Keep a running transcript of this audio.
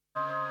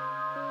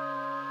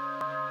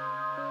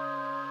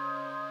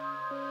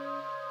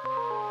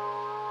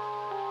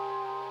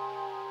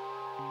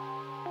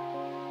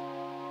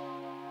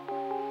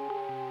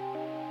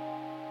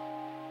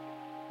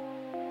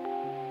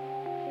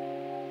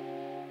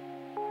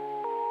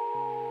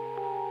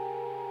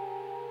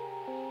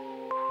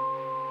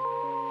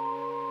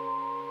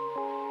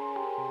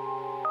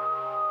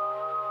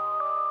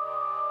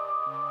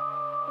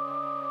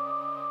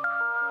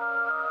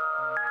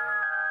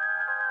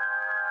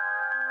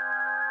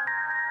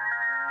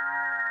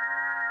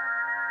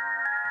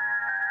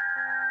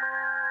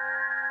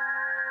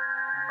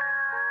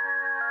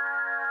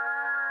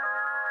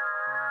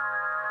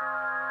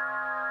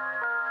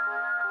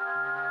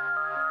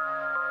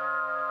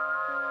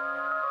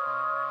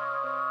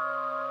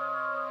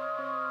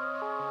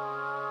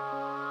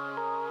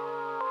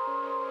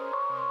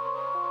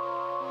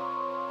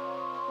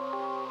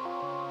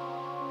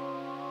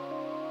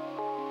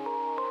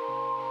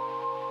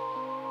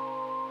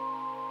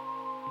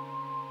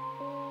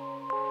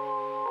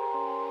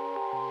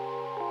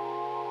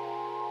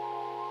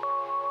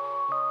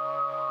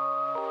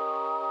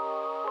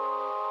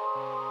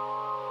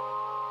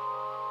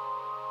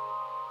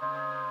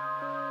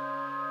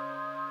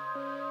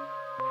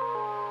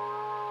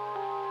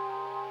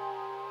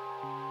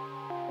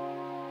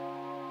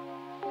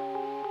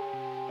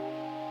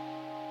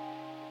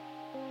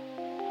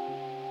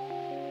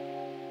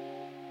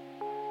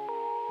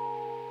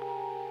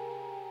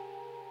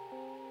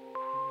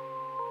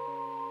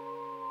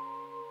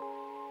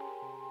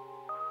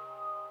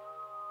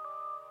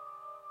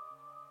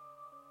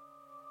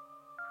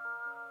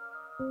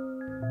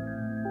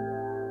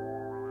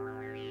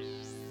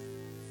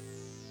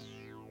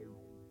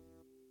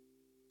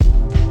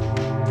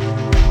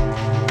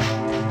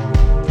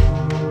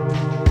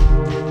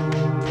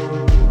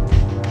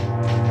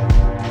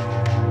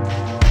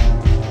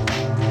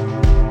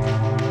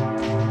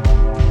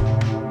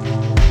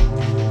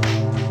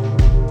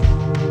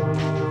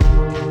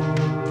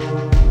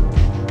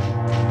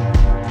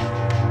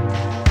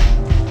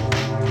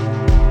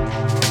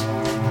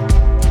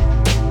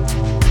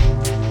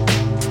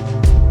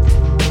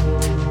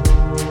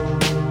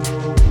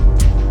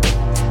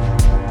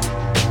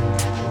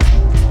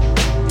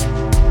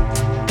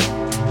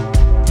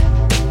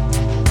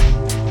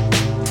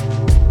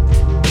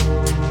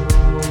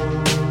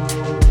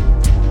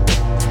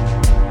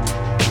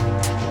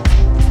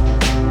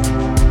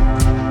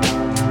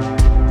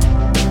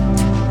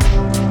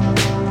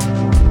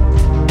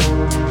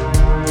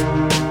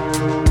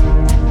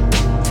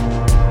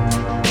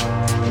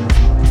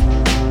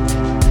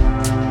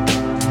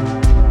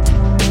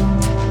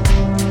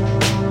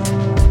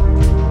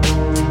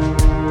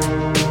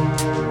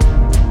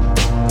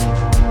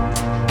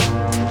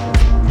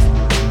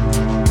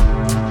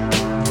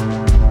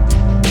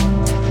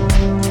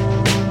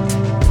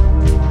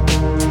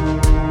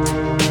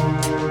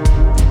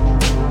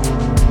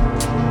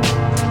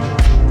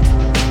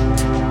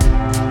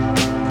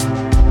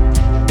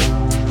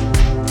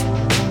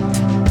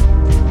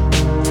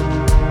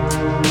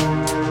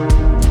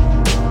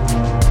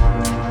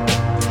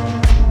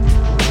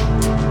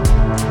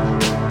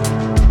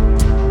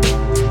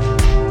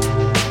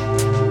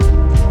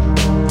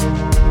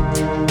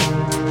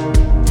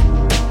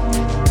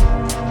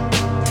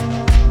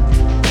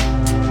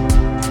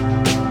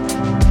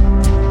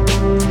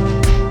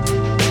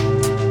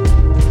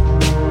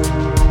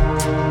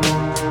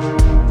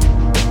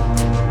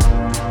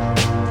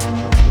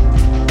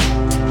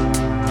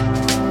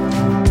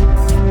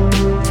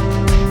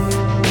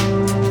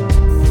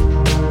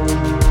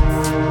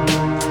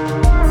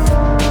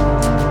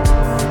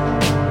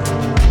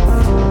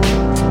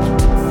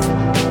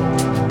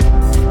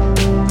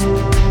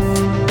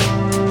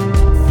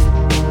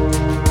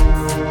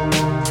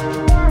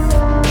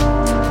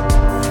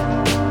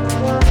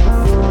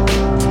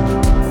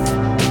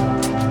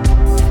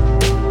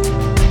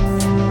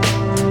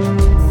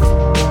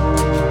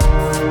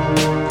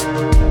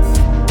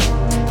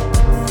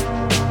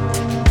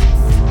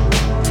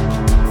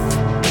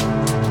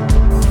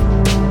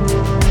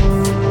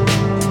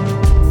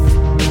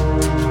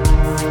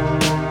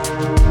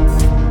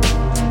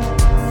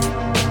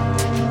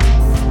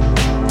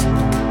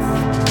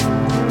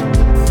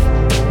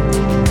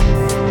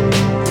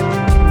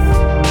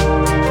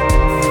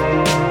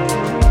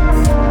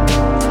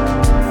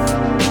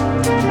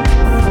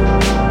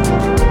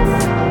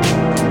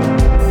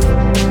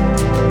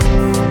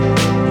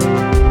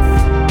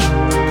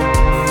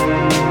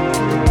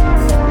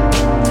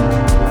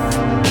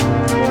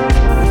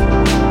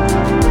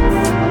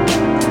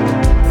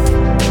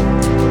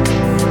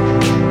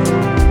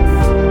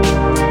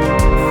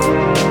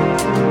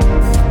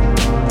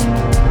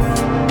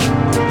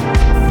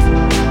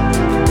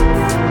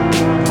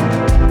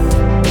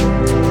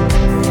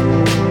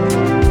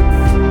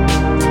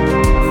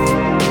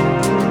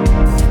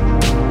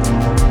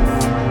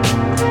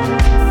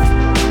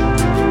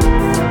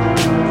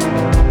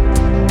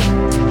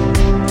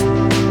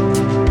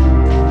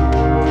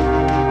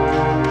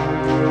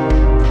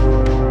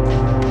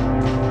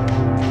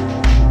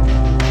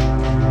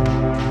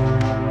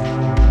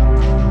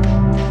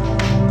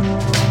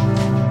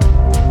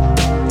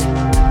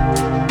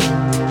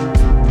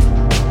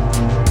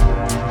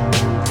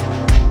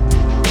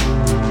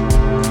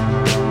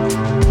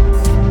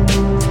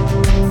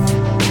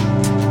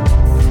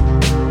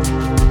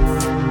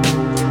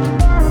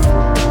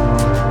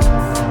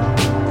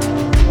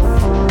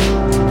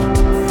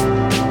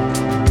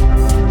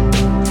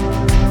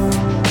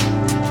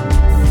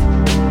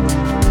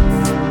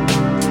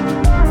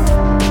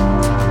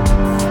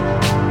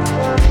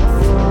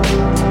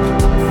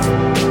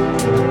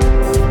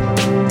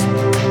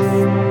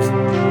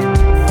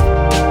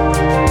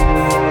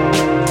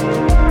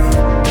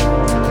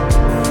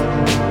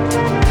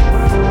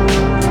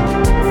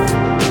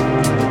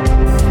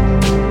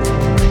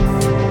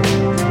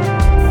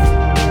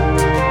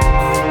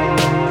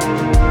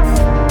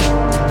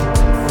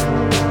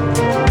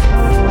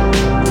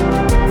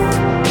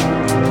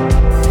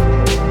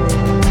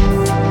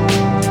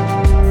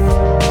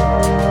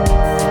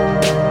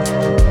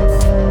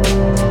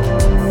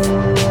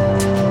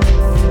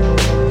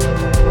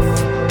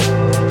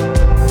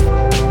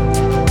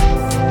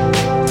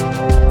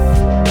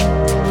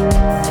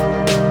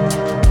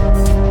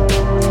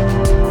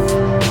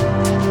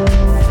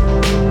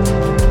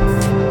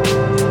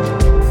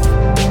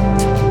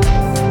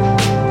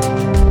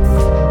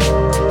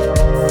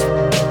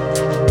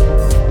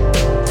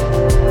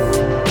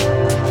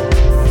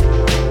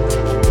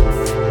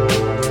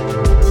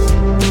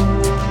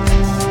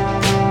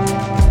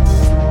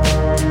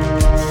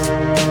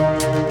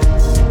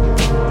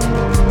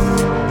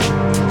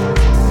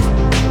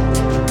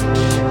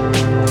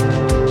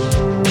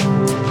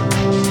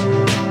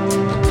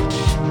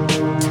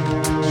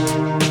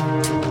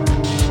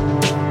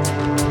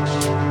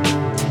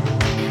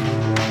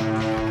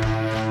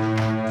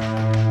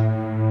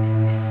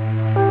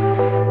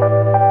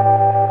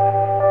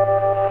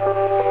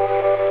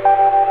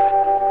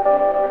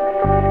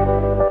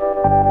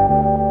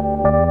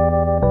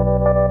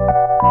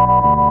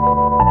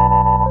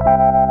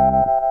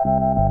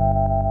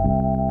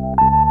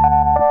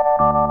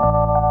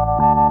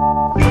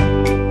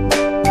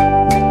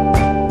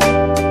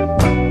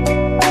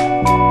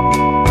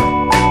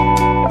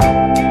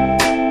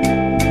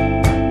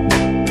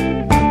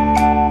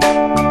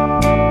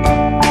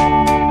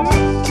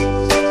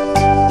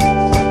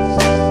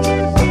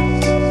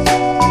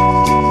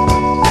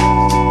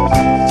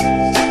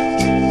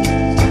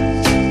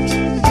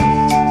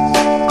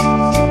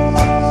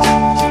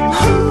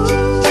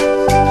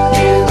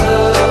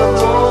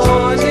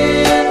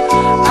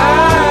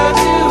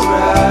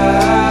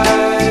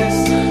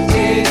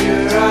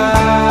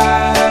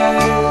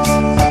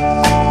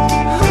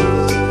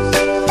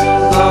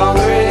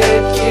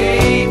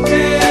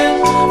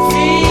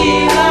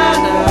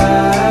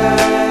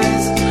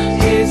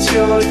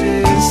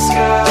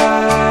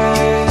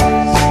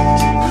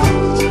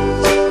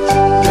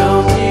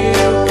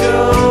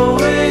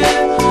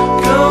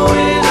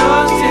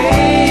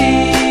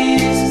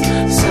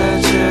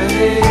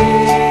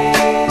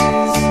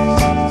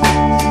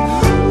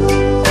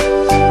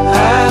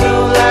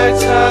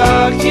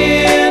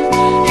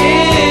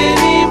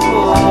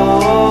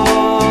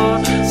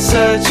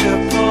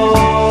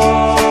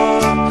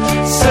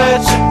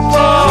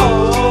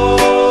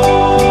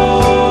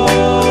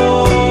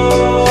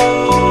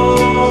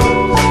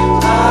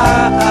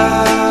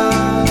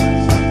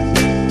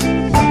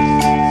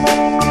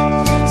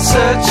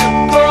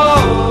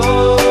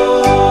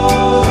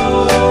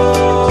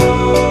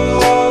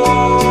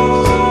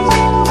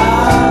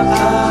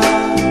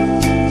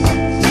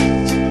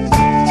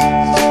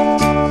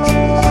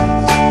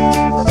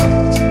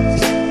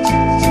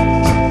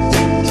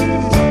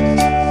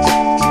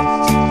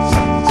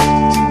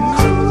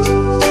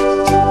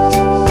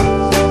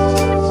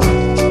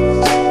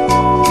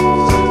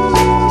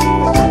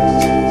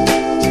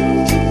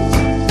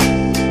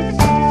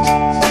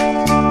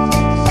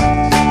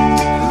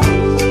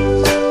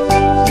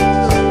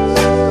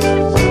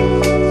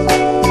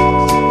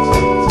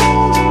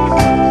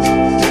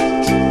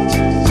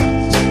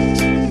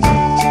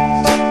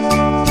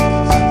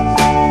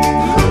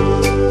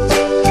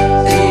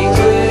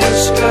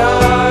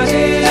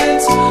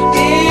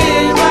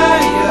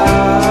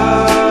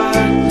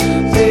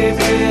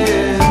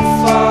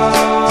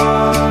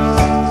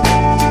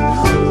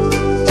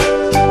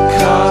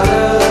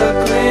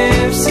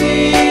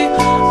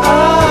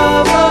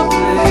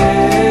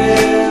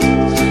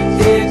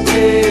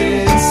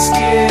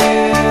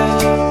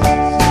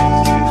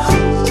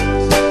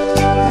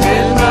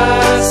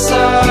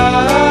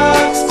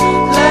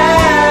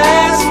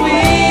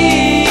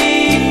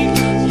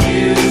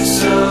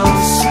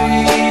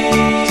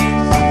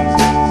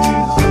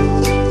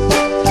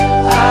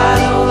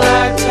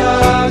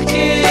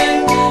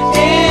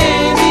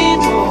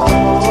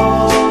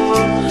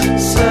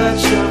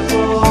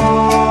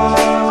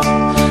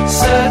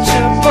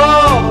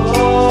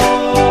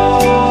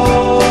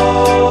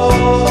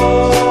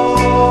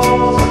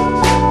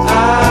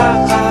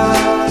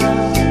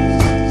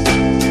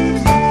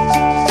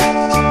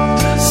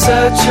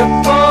such a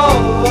bore.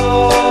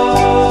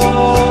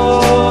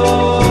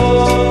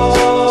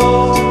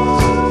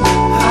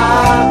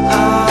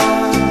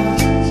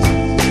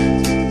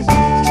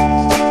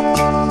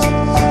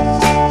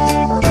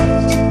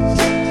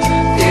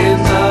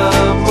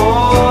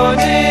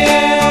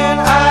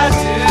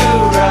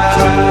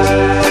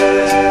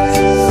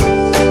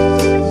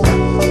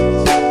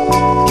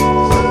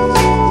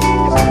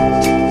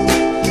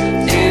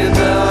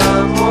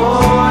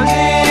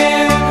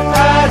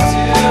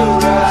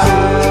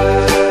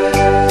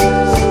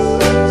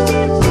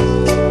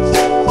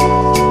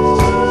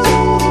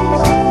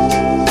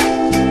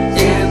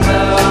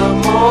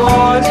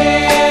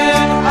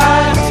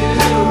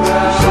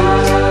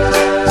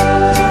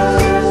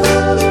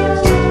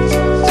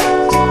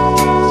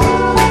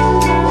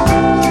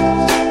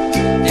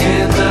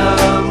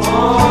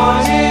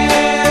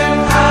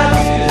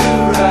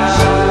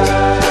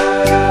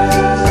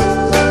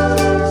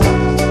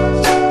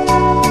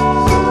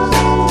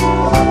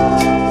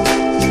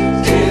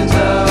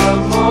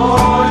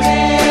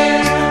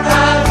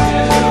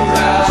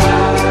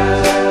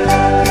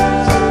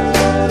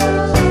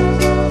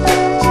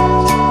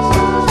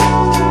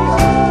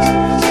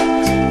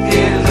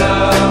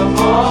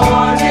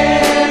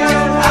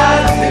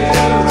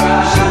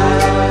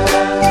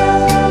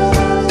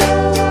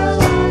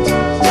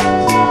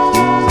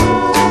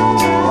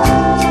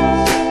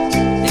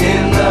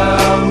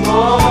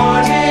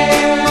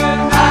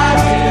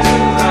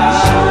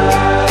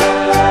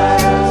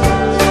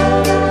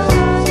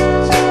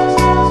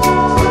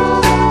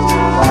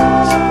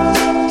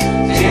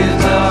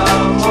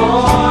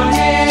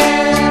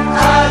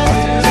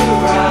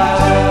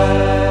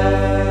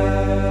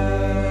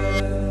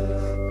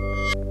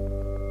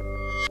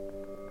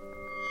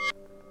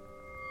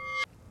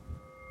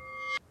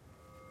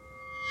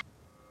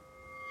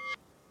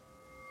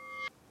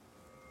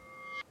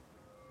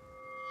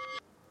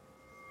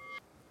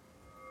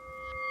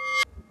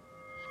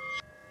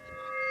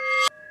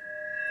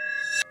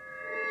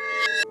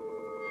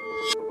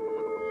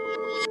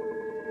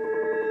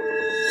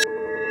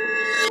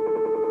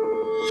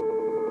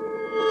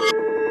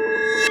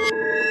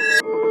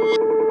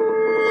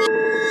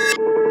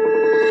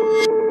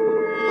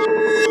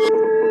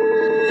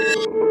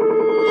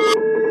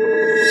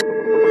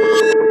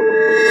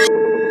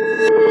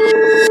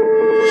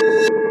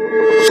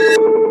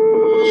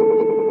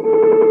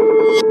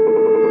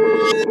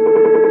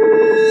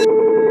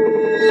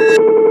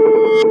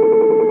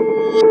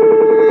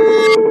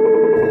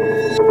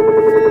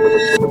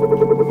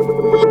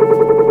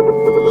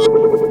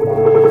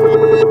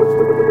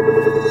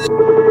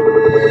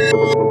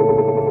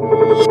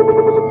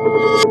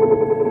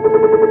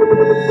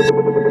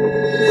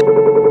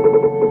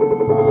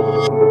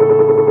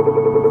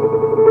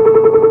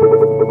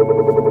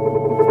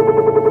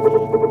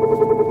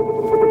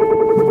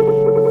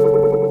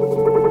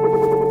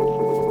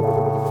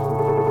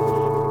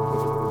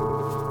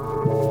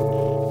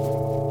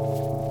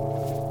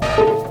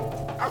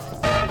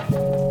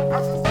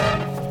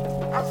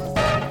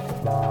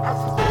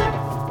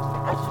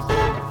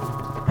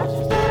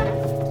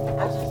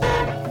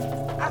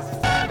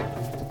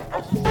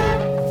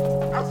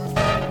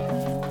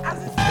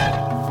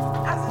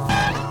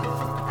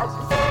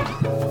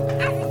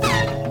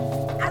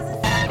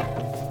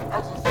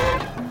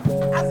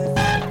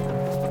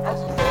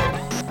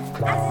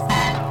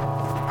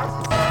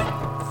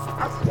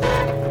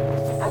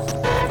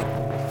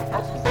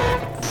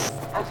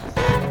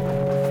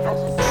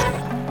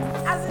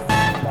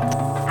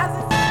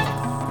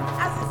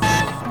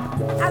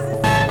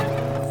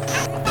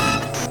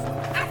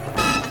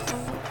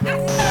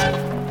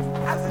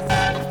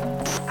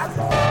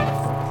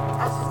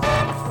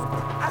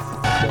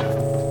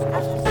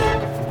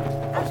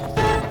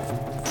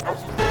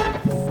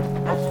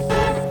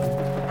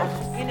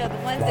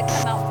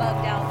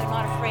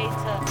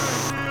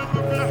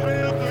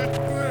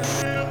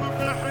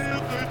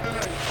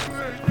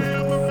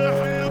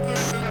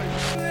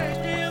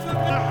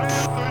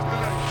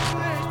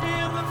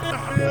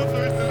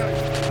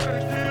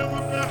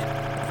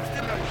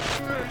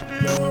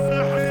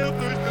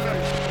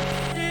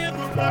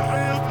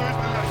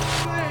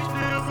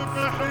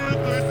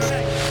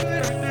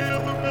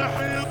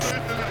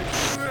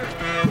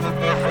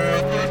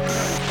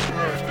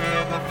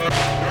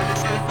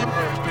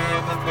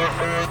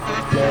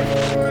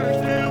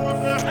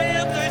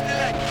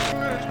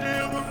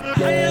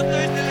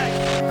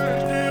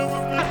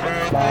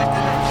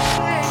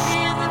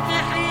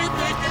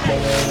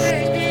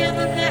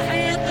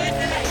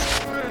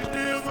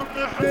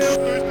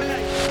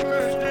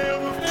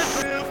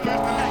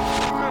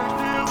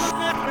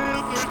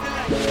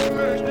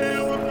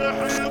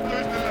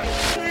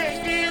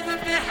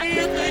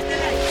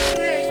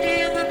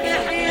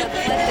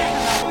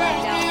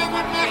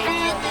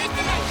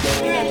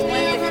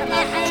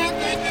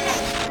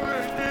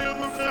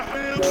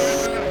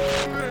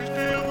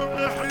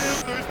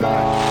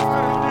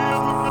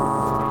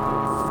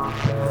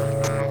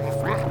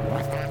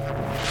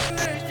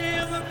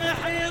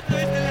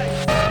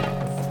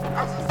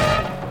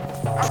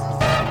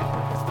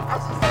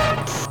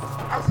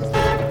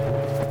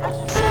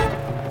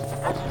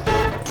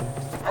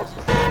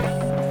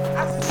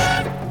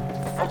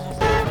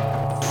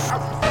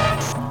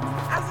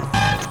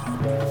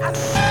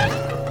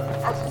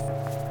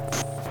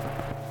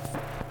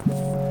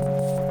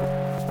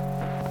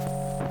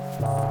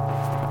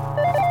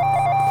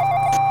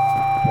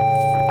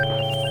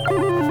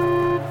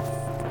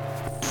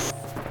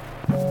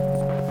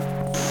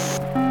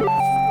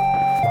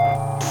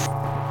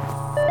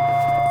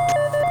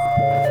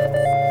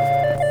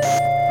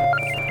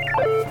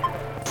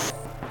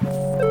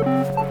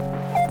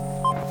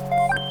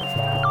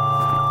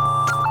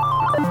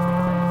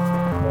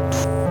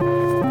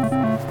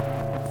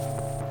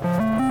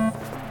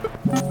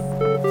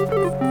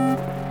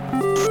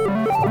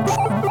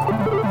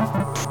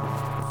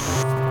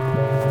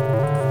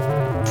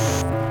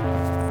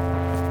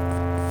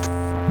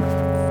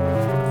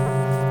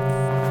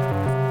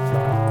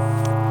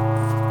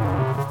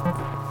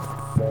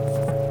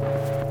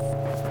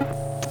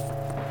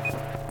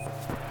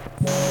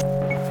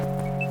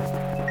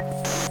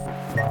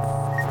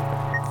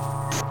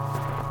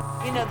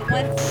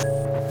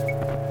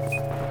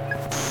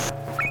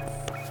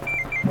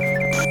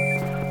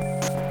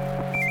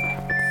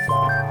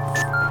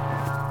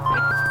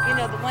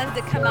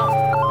 that come out,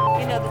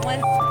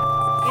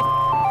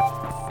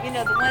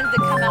 the ones that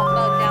come out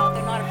bugged out,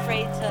 they're not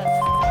afraid to,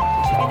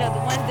 the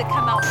ones that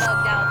come out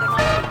bugged out, they're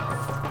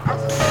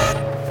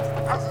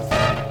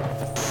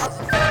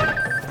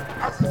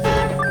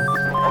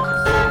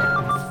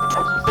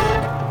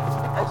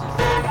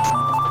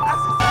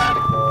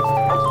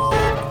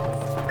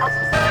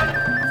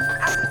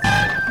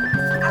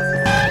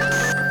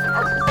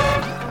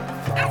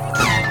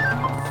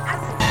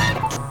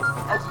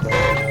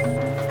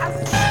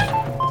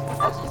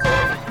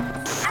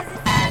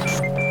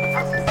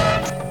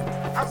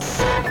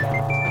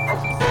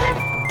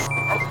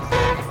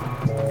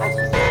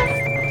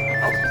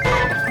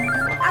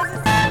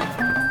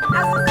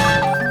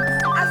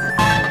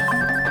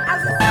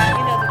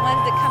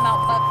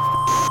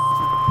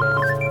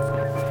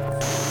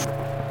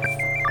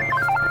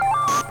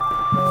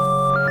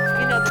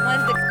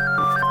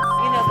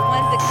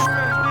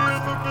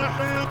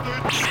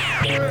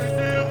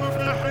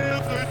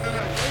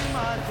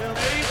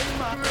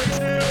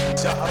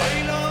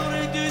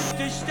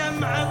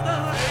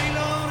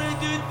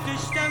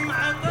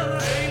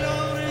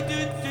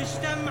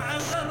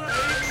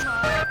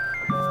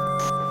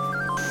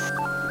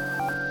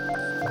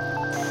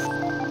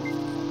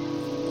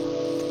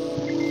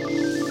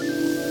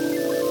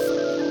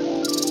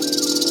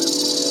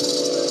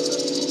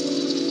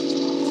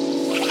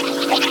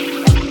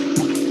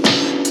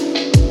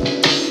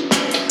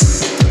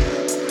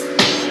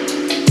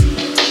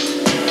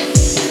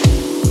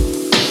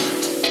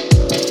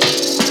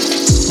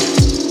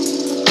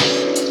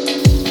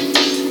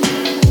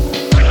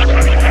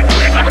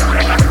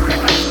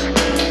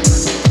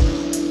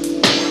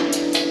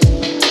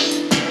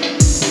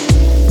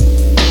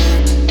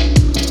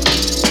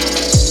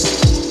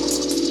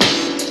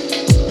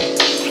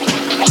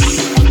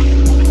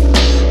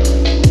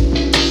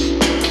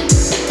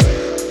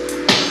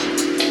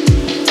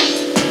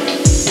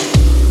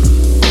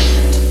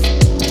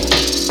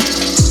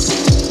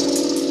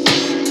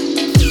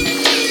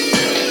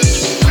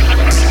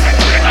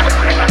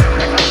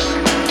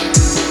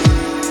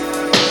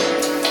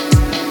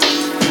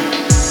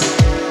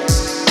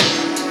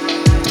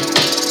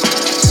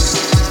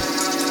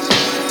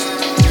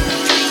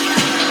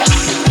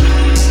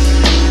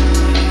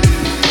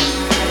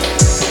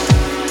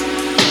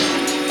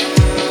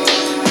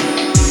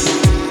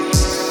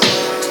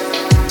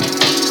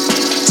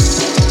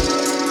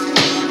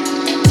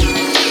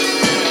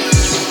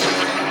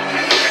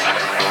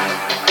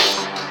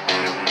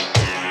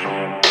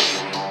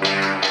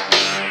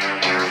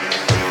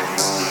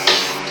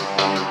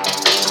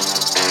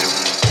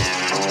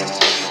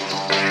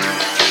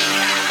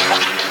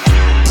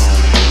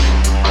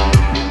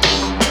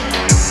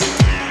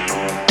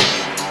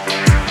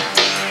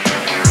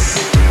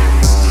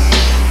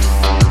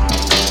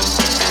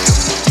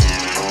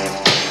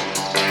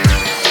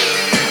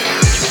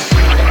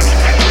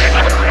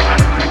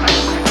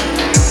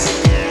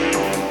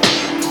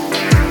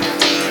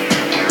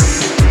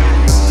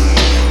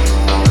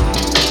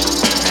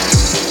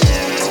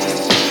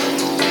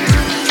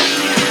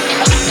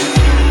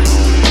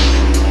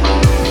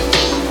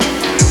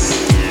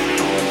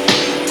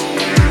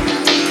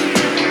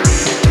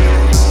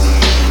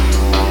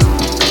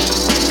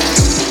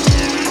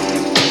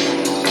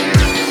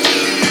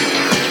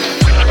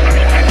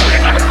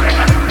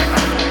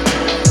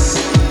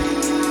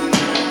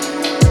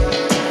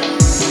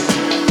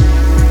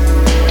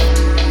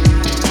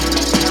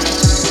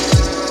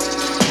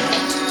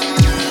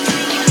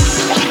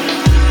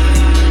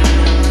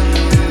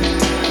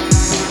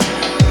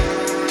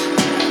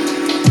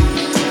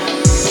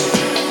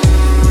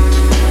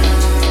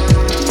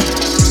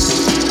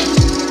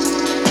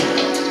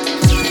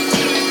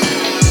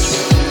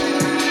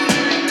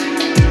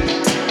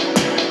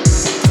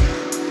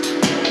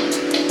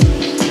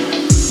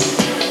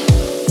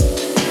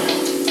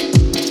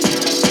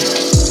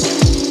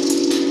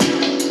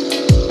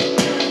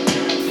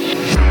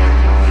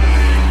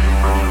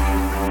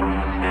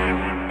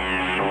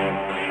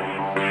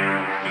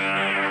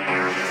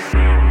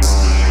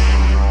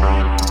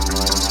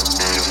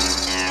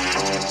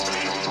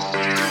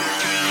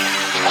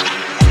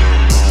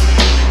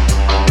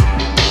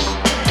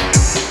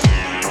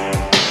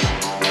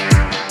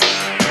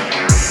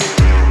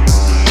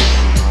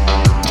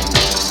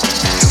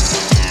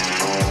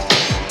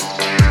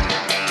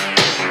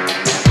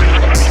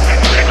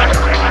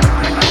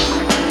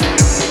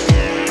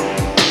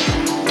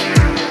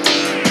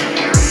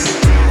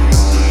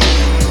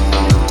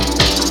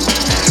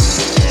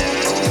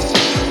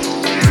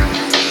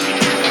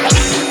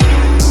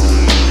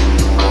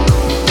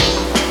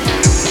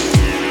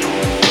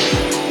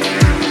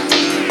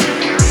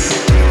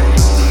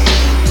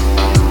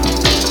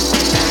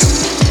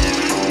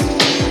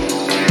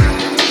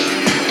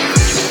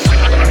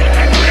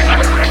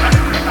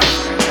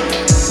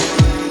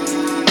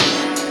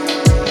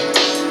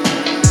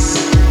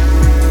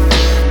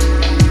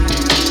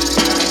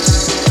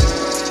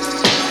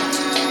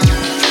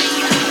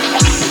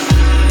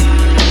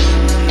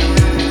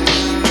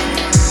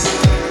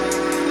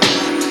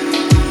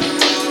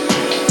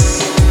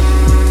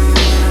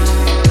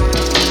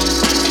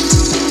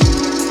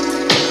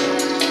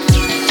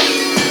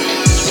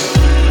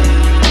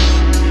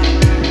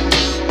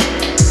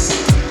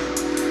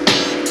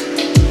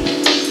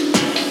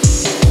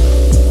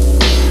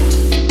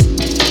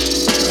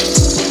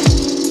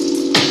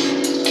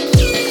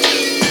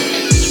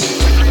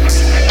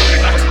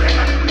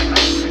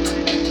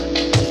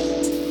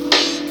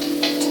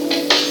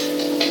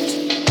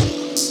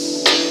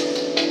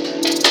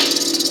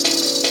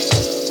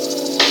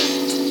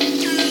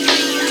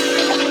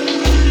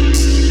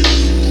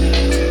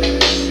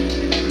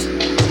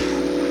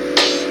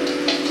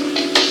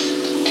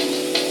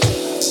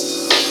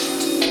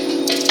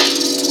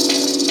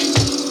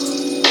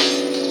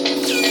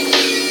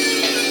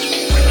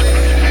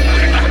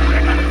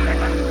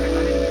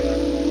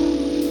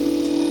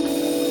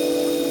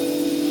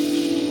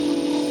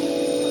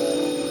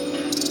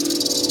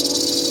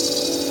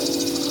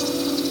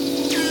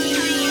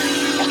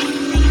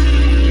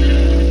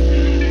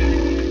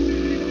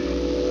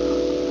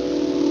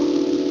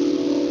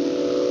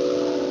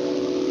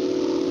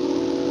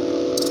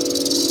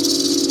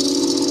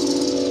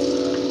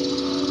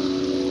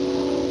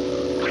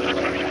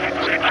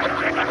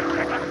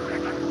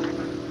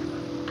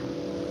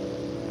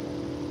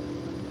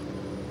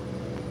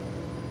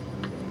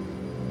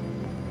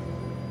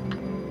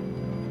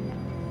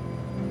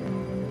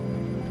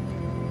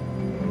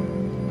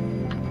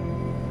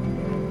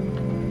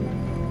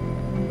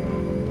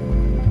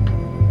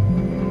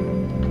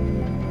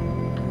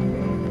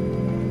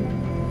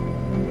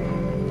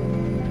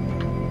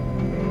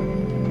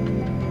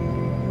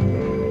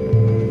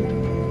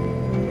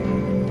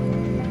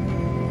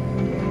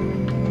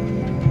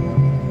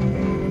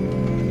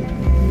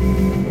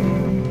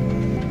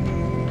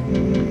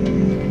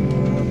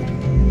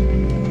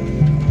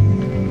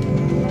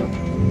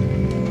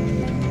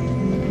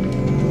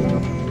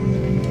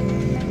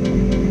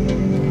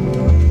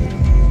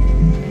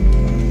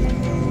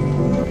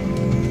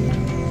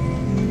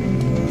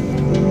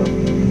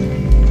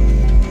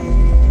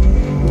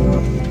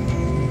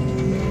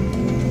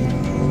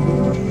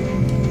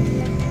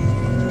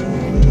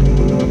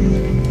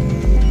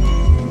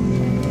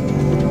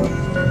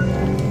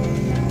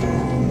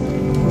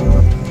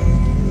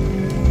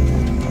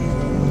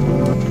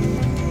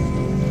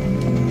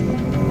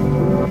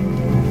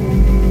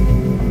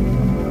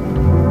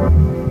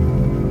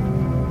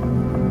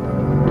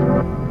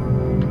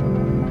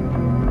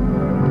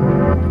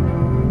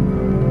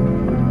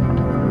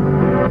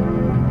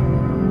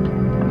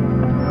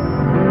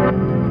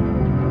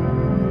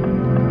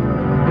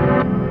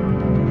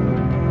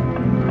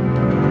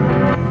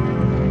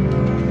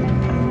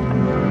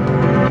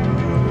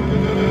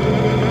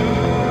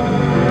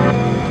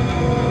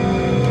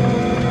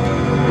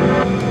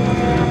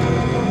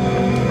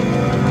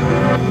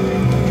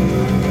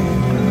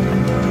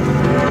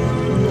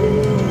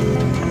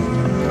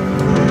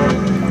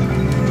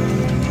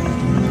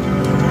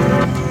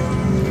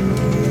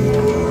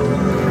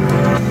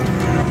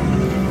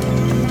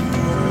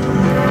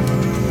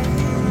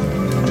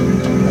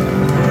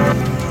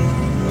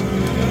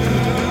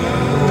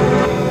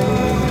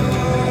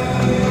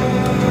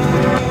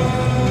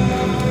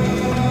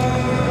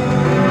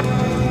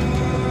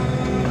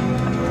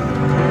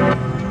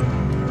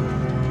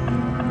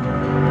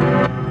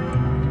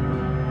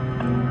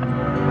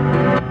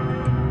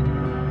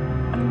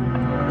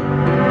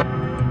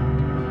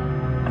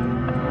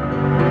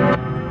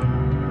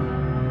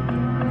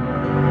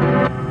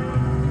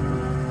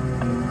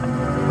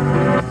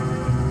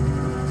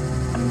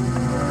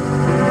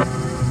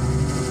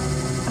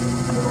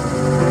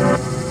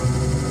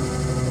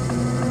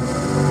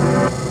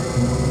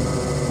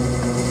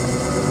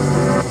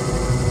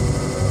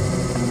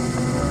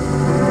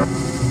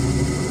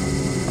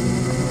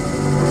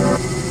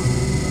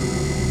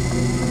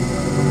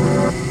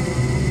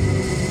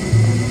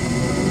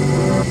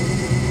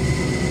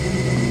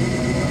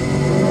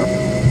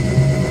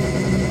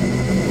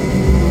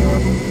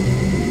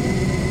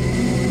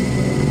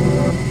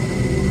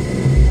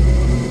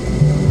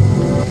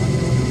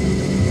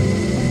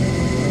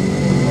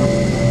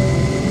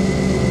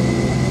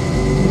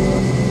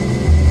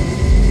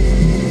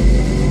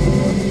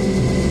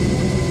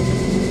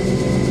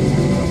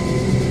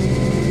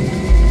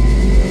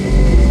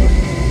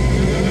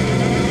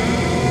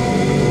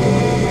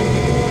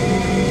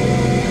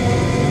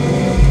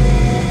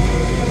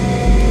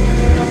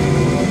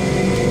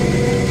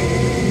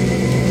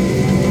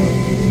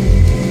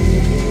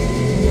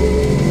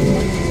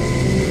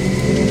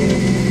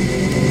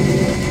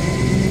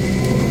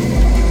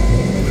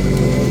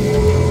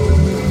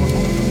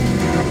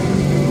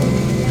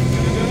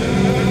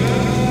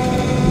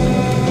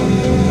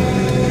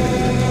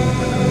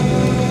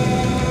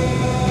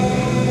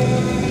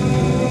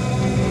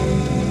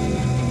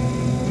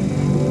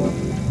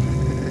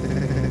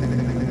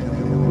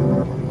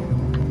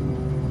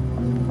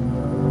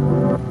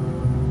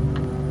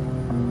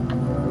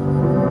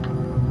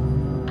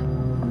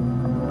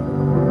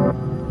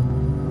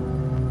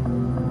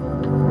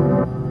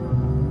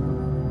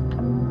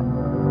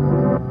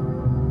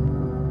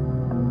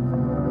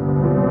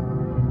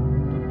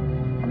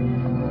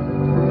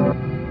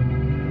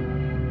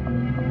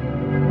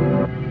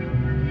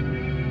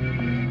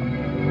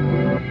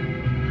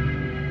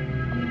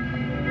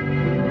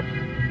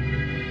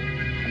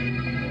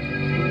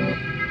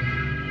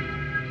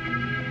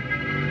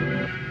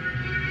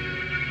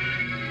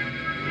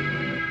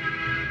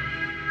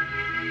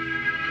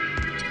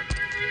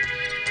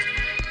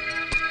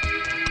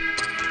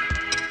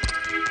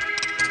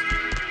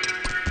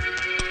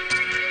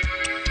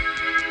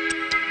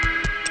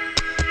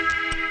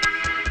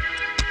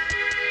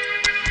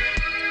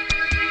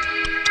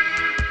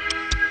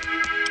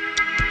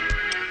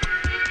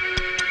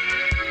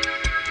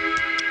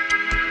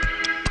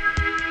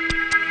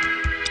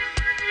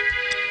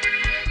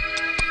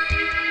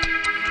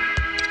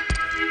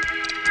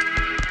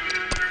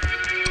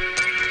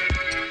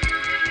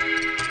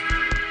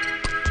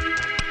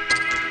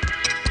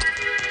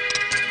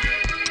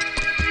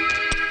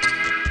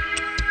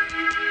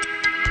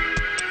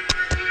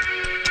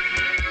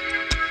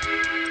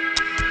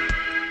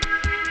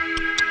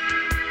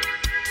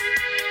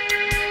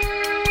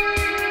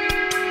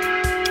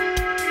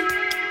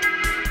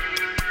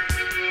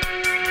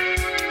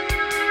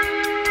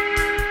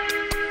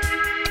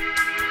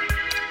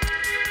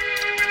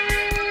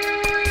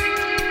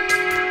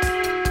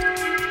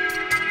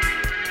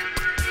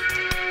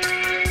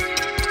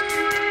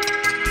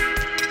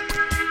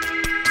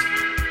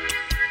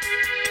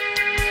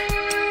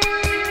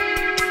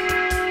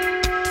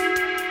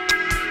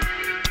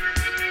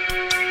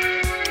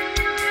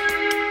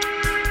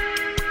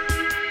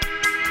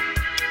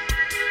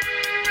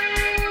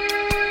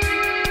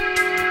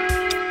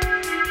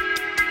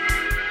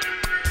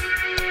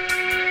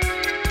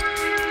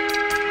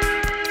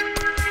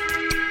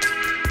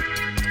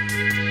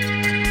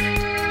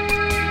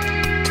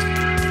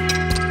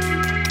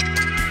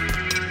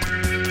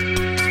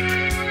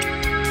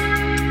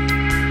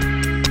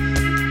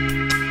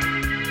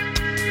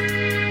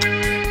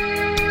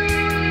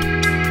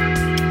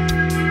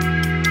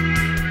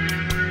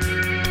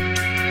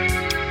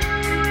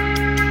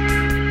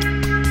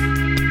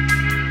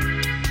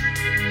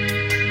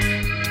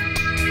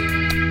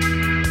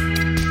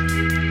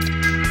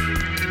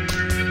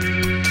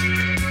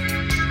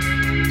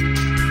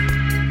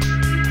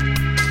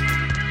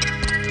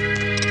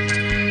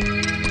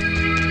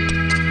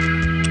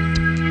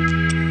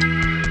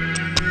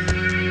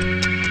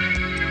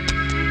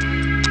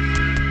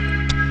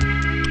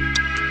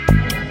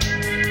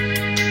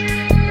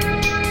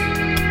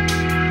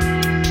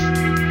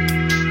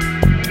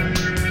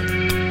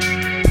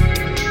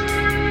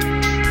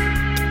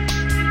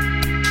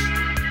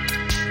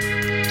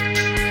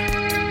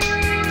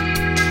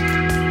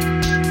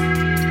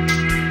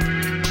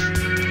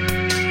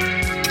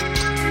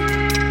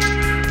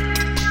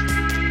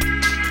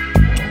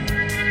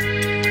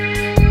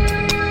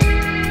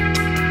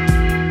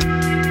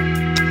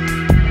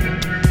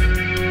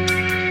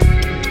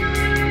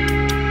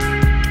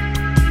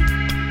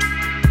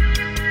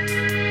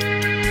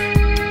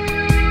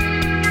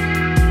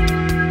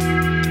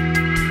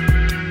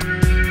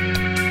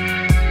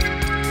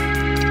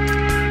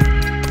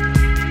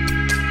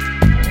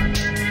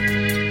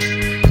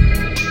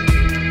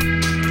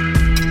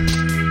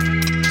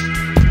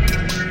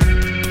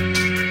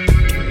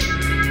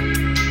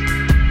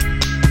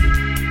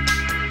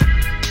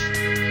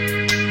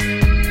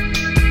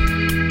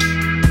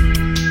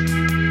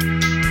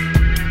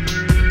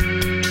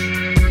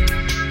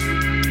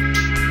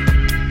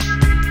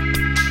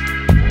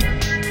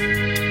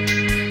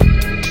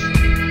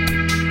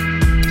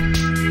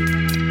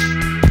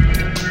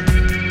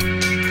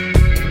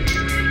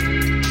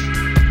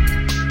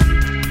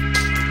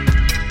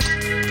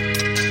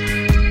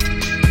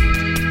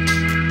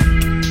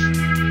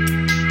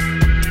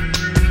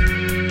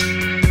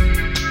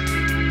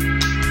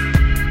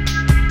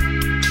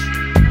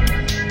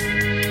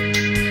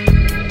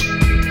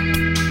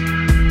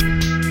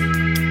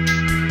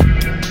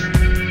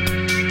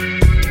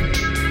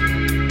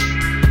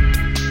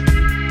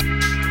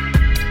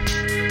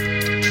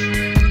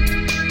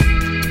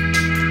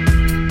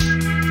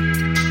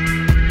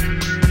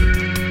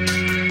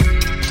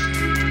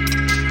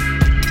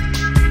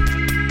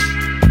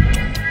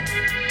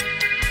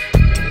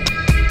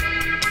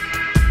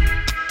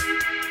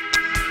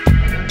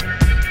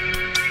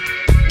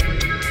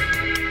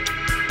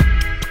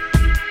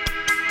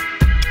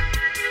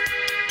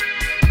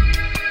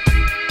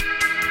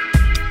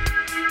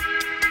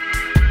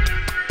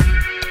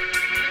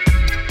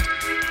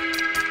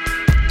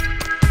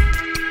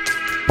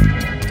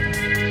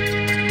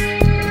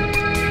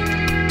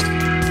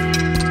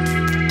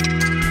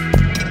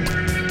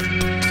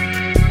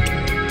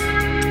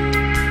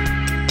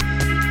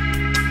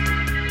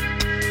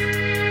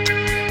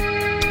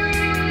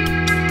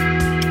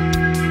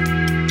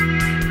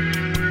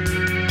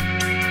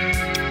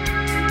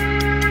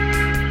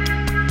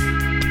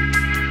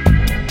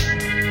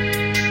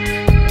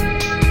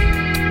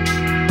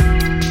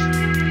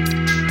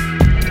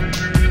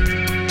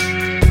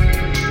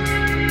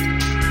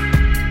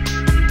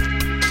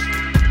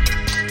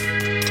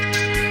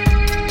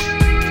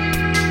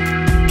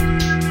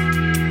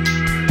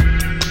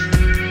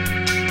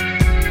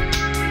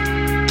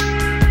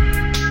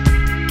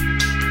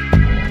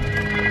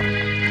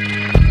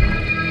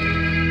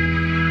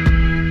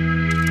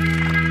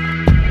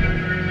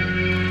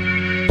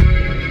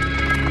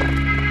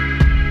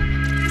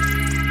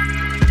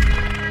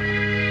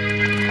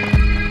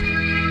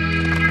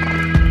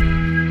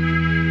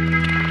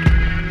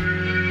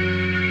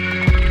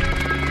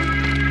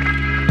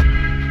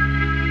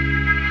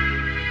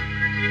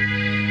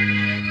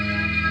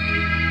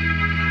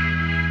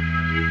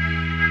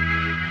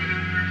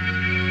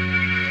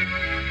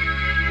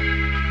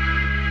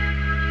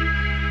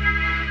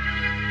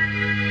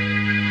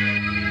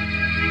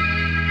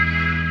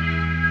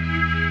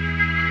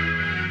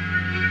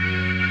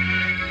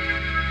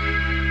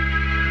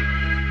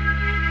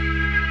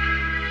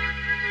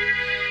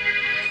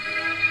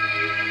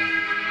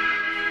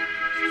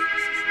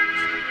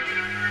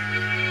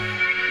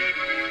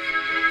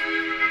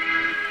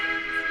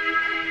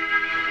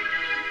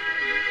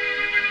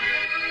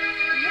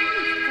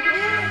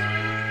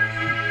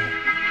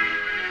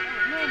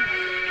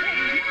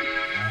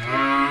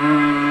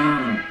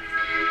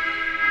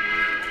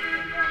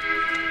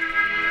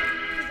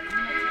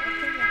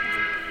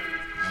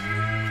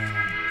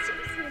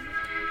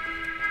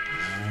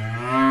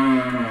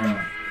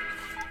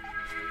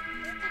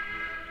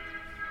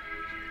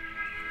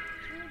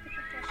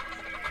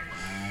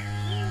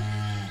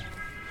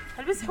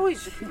لبس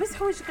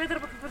حوايجك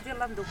يضربك البرد.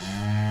 يلا ندوق.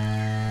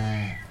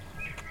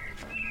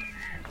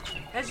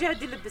 اجي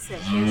عادي لبسها.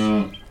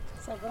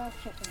 صغرات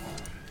كيفنا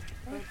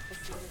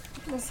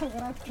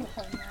صغرات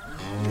كيفنا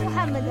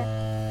محمد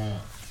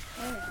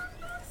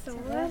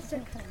صغرات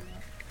كيفنا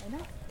انا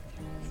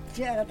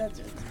جاء غدا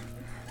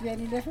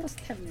يعني لا فرص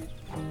تحمل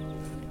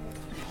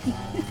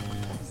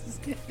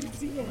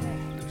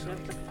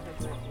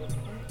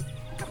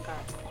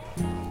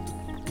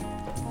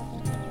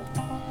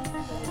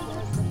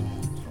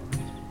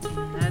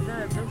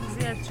هذا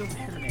مزيان تشوف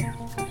الحمام.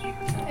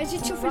 اجي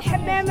تشوف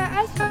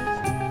الحمامة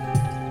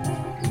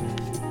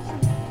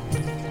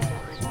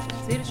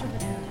سيري شوف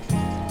الحمام.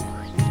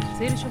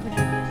 سيري شوف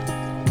الحمام.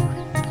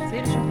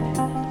 سيري شوف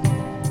الحمام.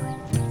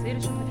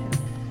 سيري شوف الحمام.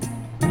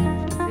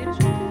 سيري شوف الحمام. سيري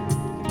شوف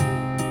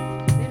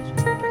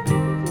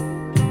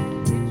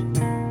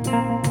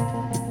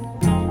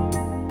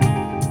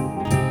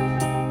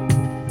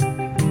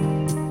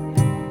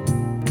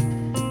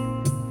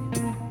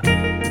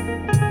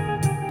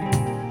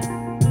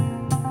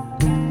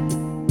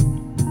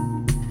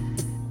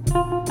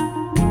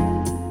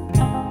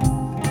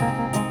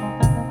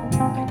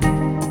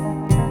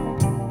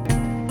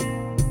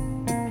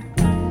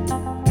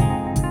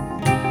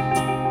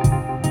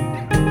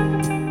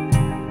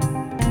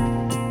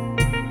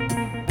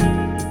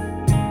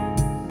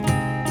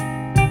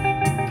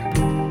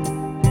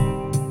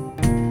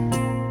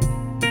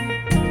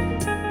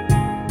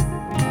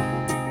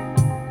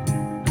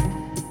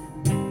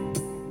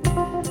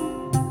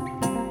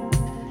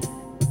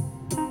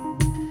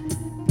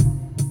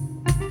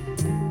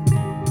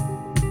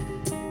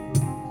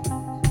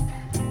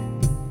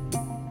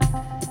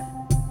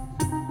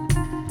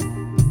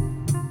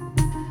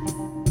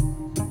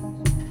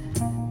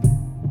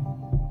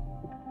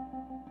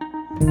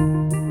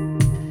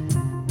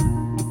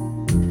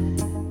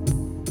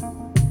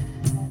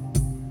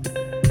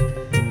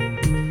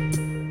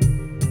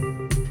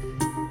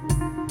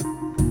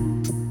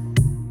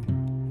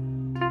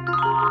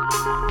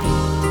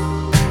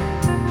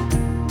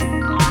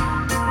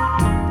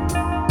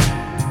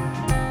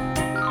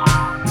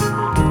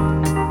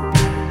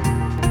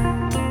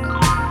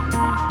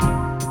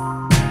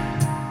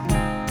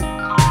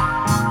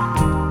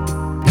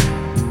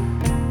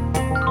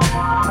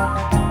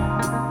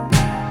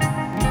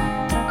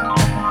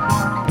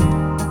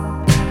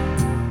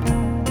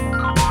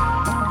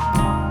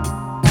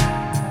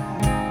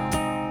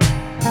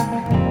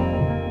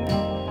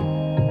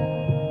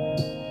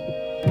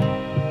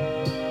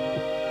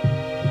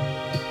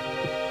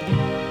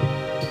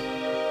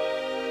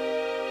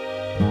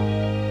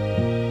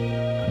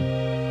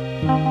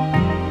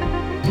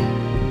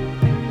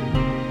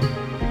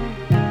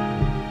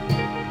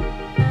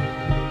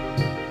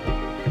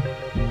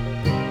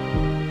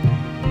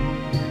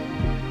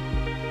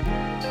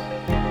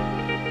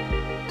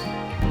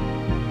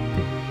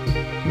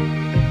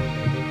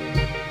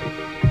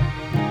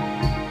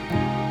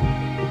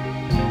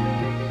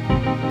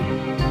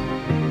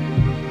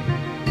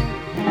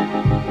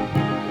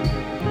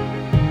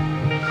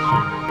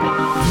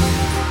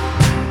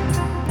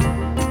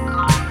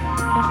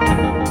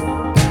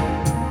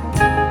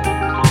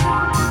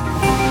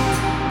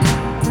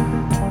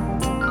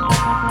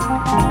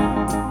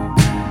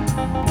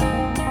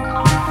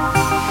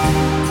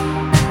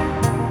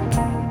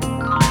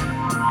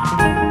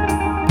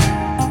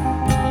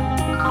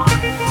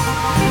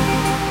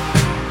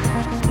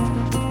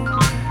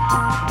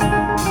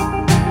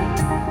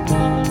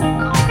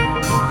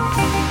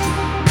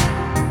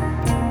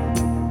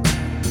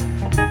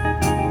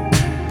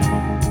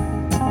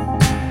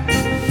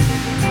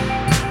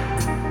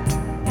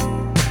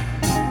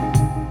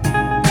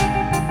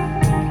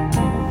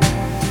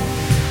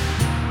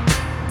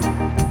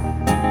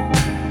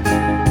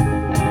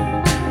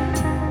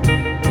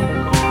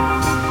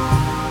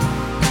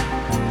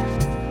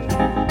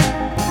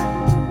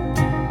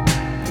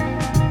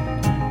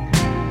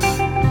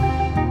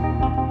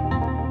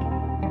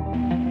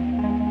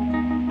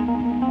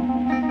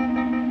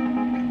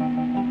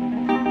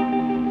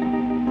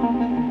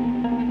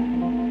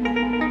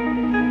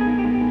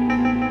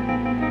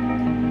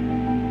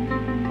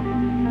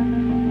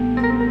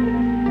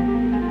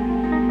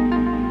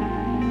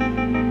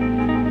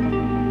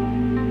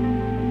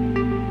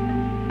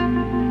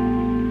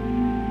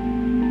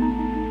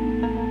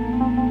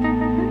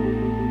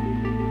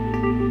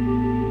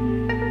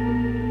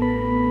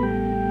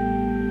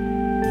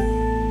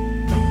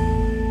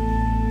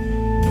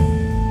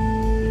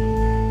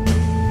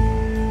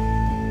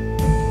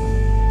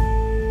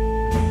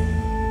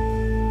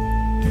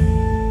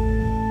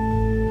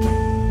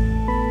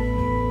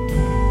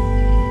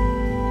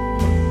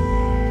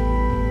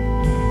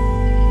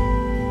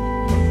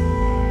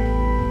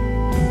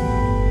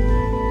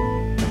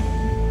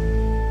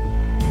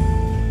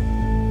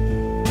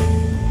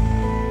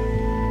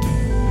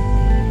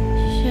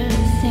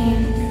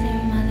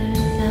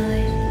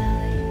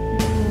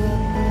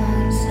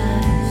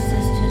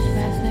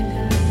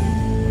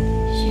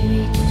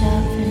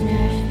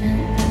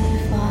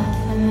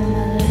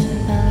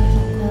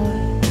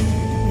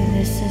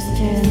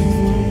in the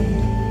moon.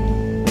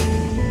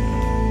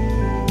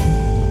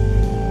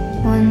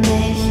 One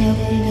day she'll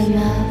be the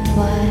mouth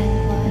wide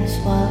and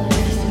swallow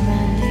her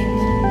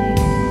surroundings.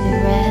 The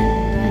red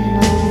and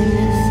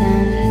loneliness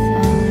sounded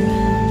all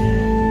around her.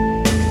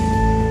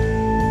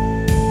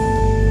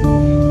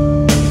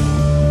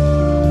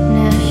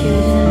 Now she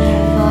was in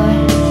her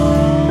void.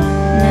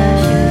 Now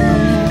she was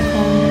in her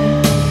corner.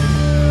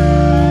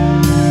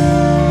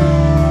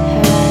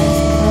 Her eyes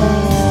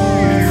closed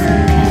like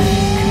some kind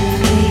of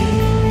complete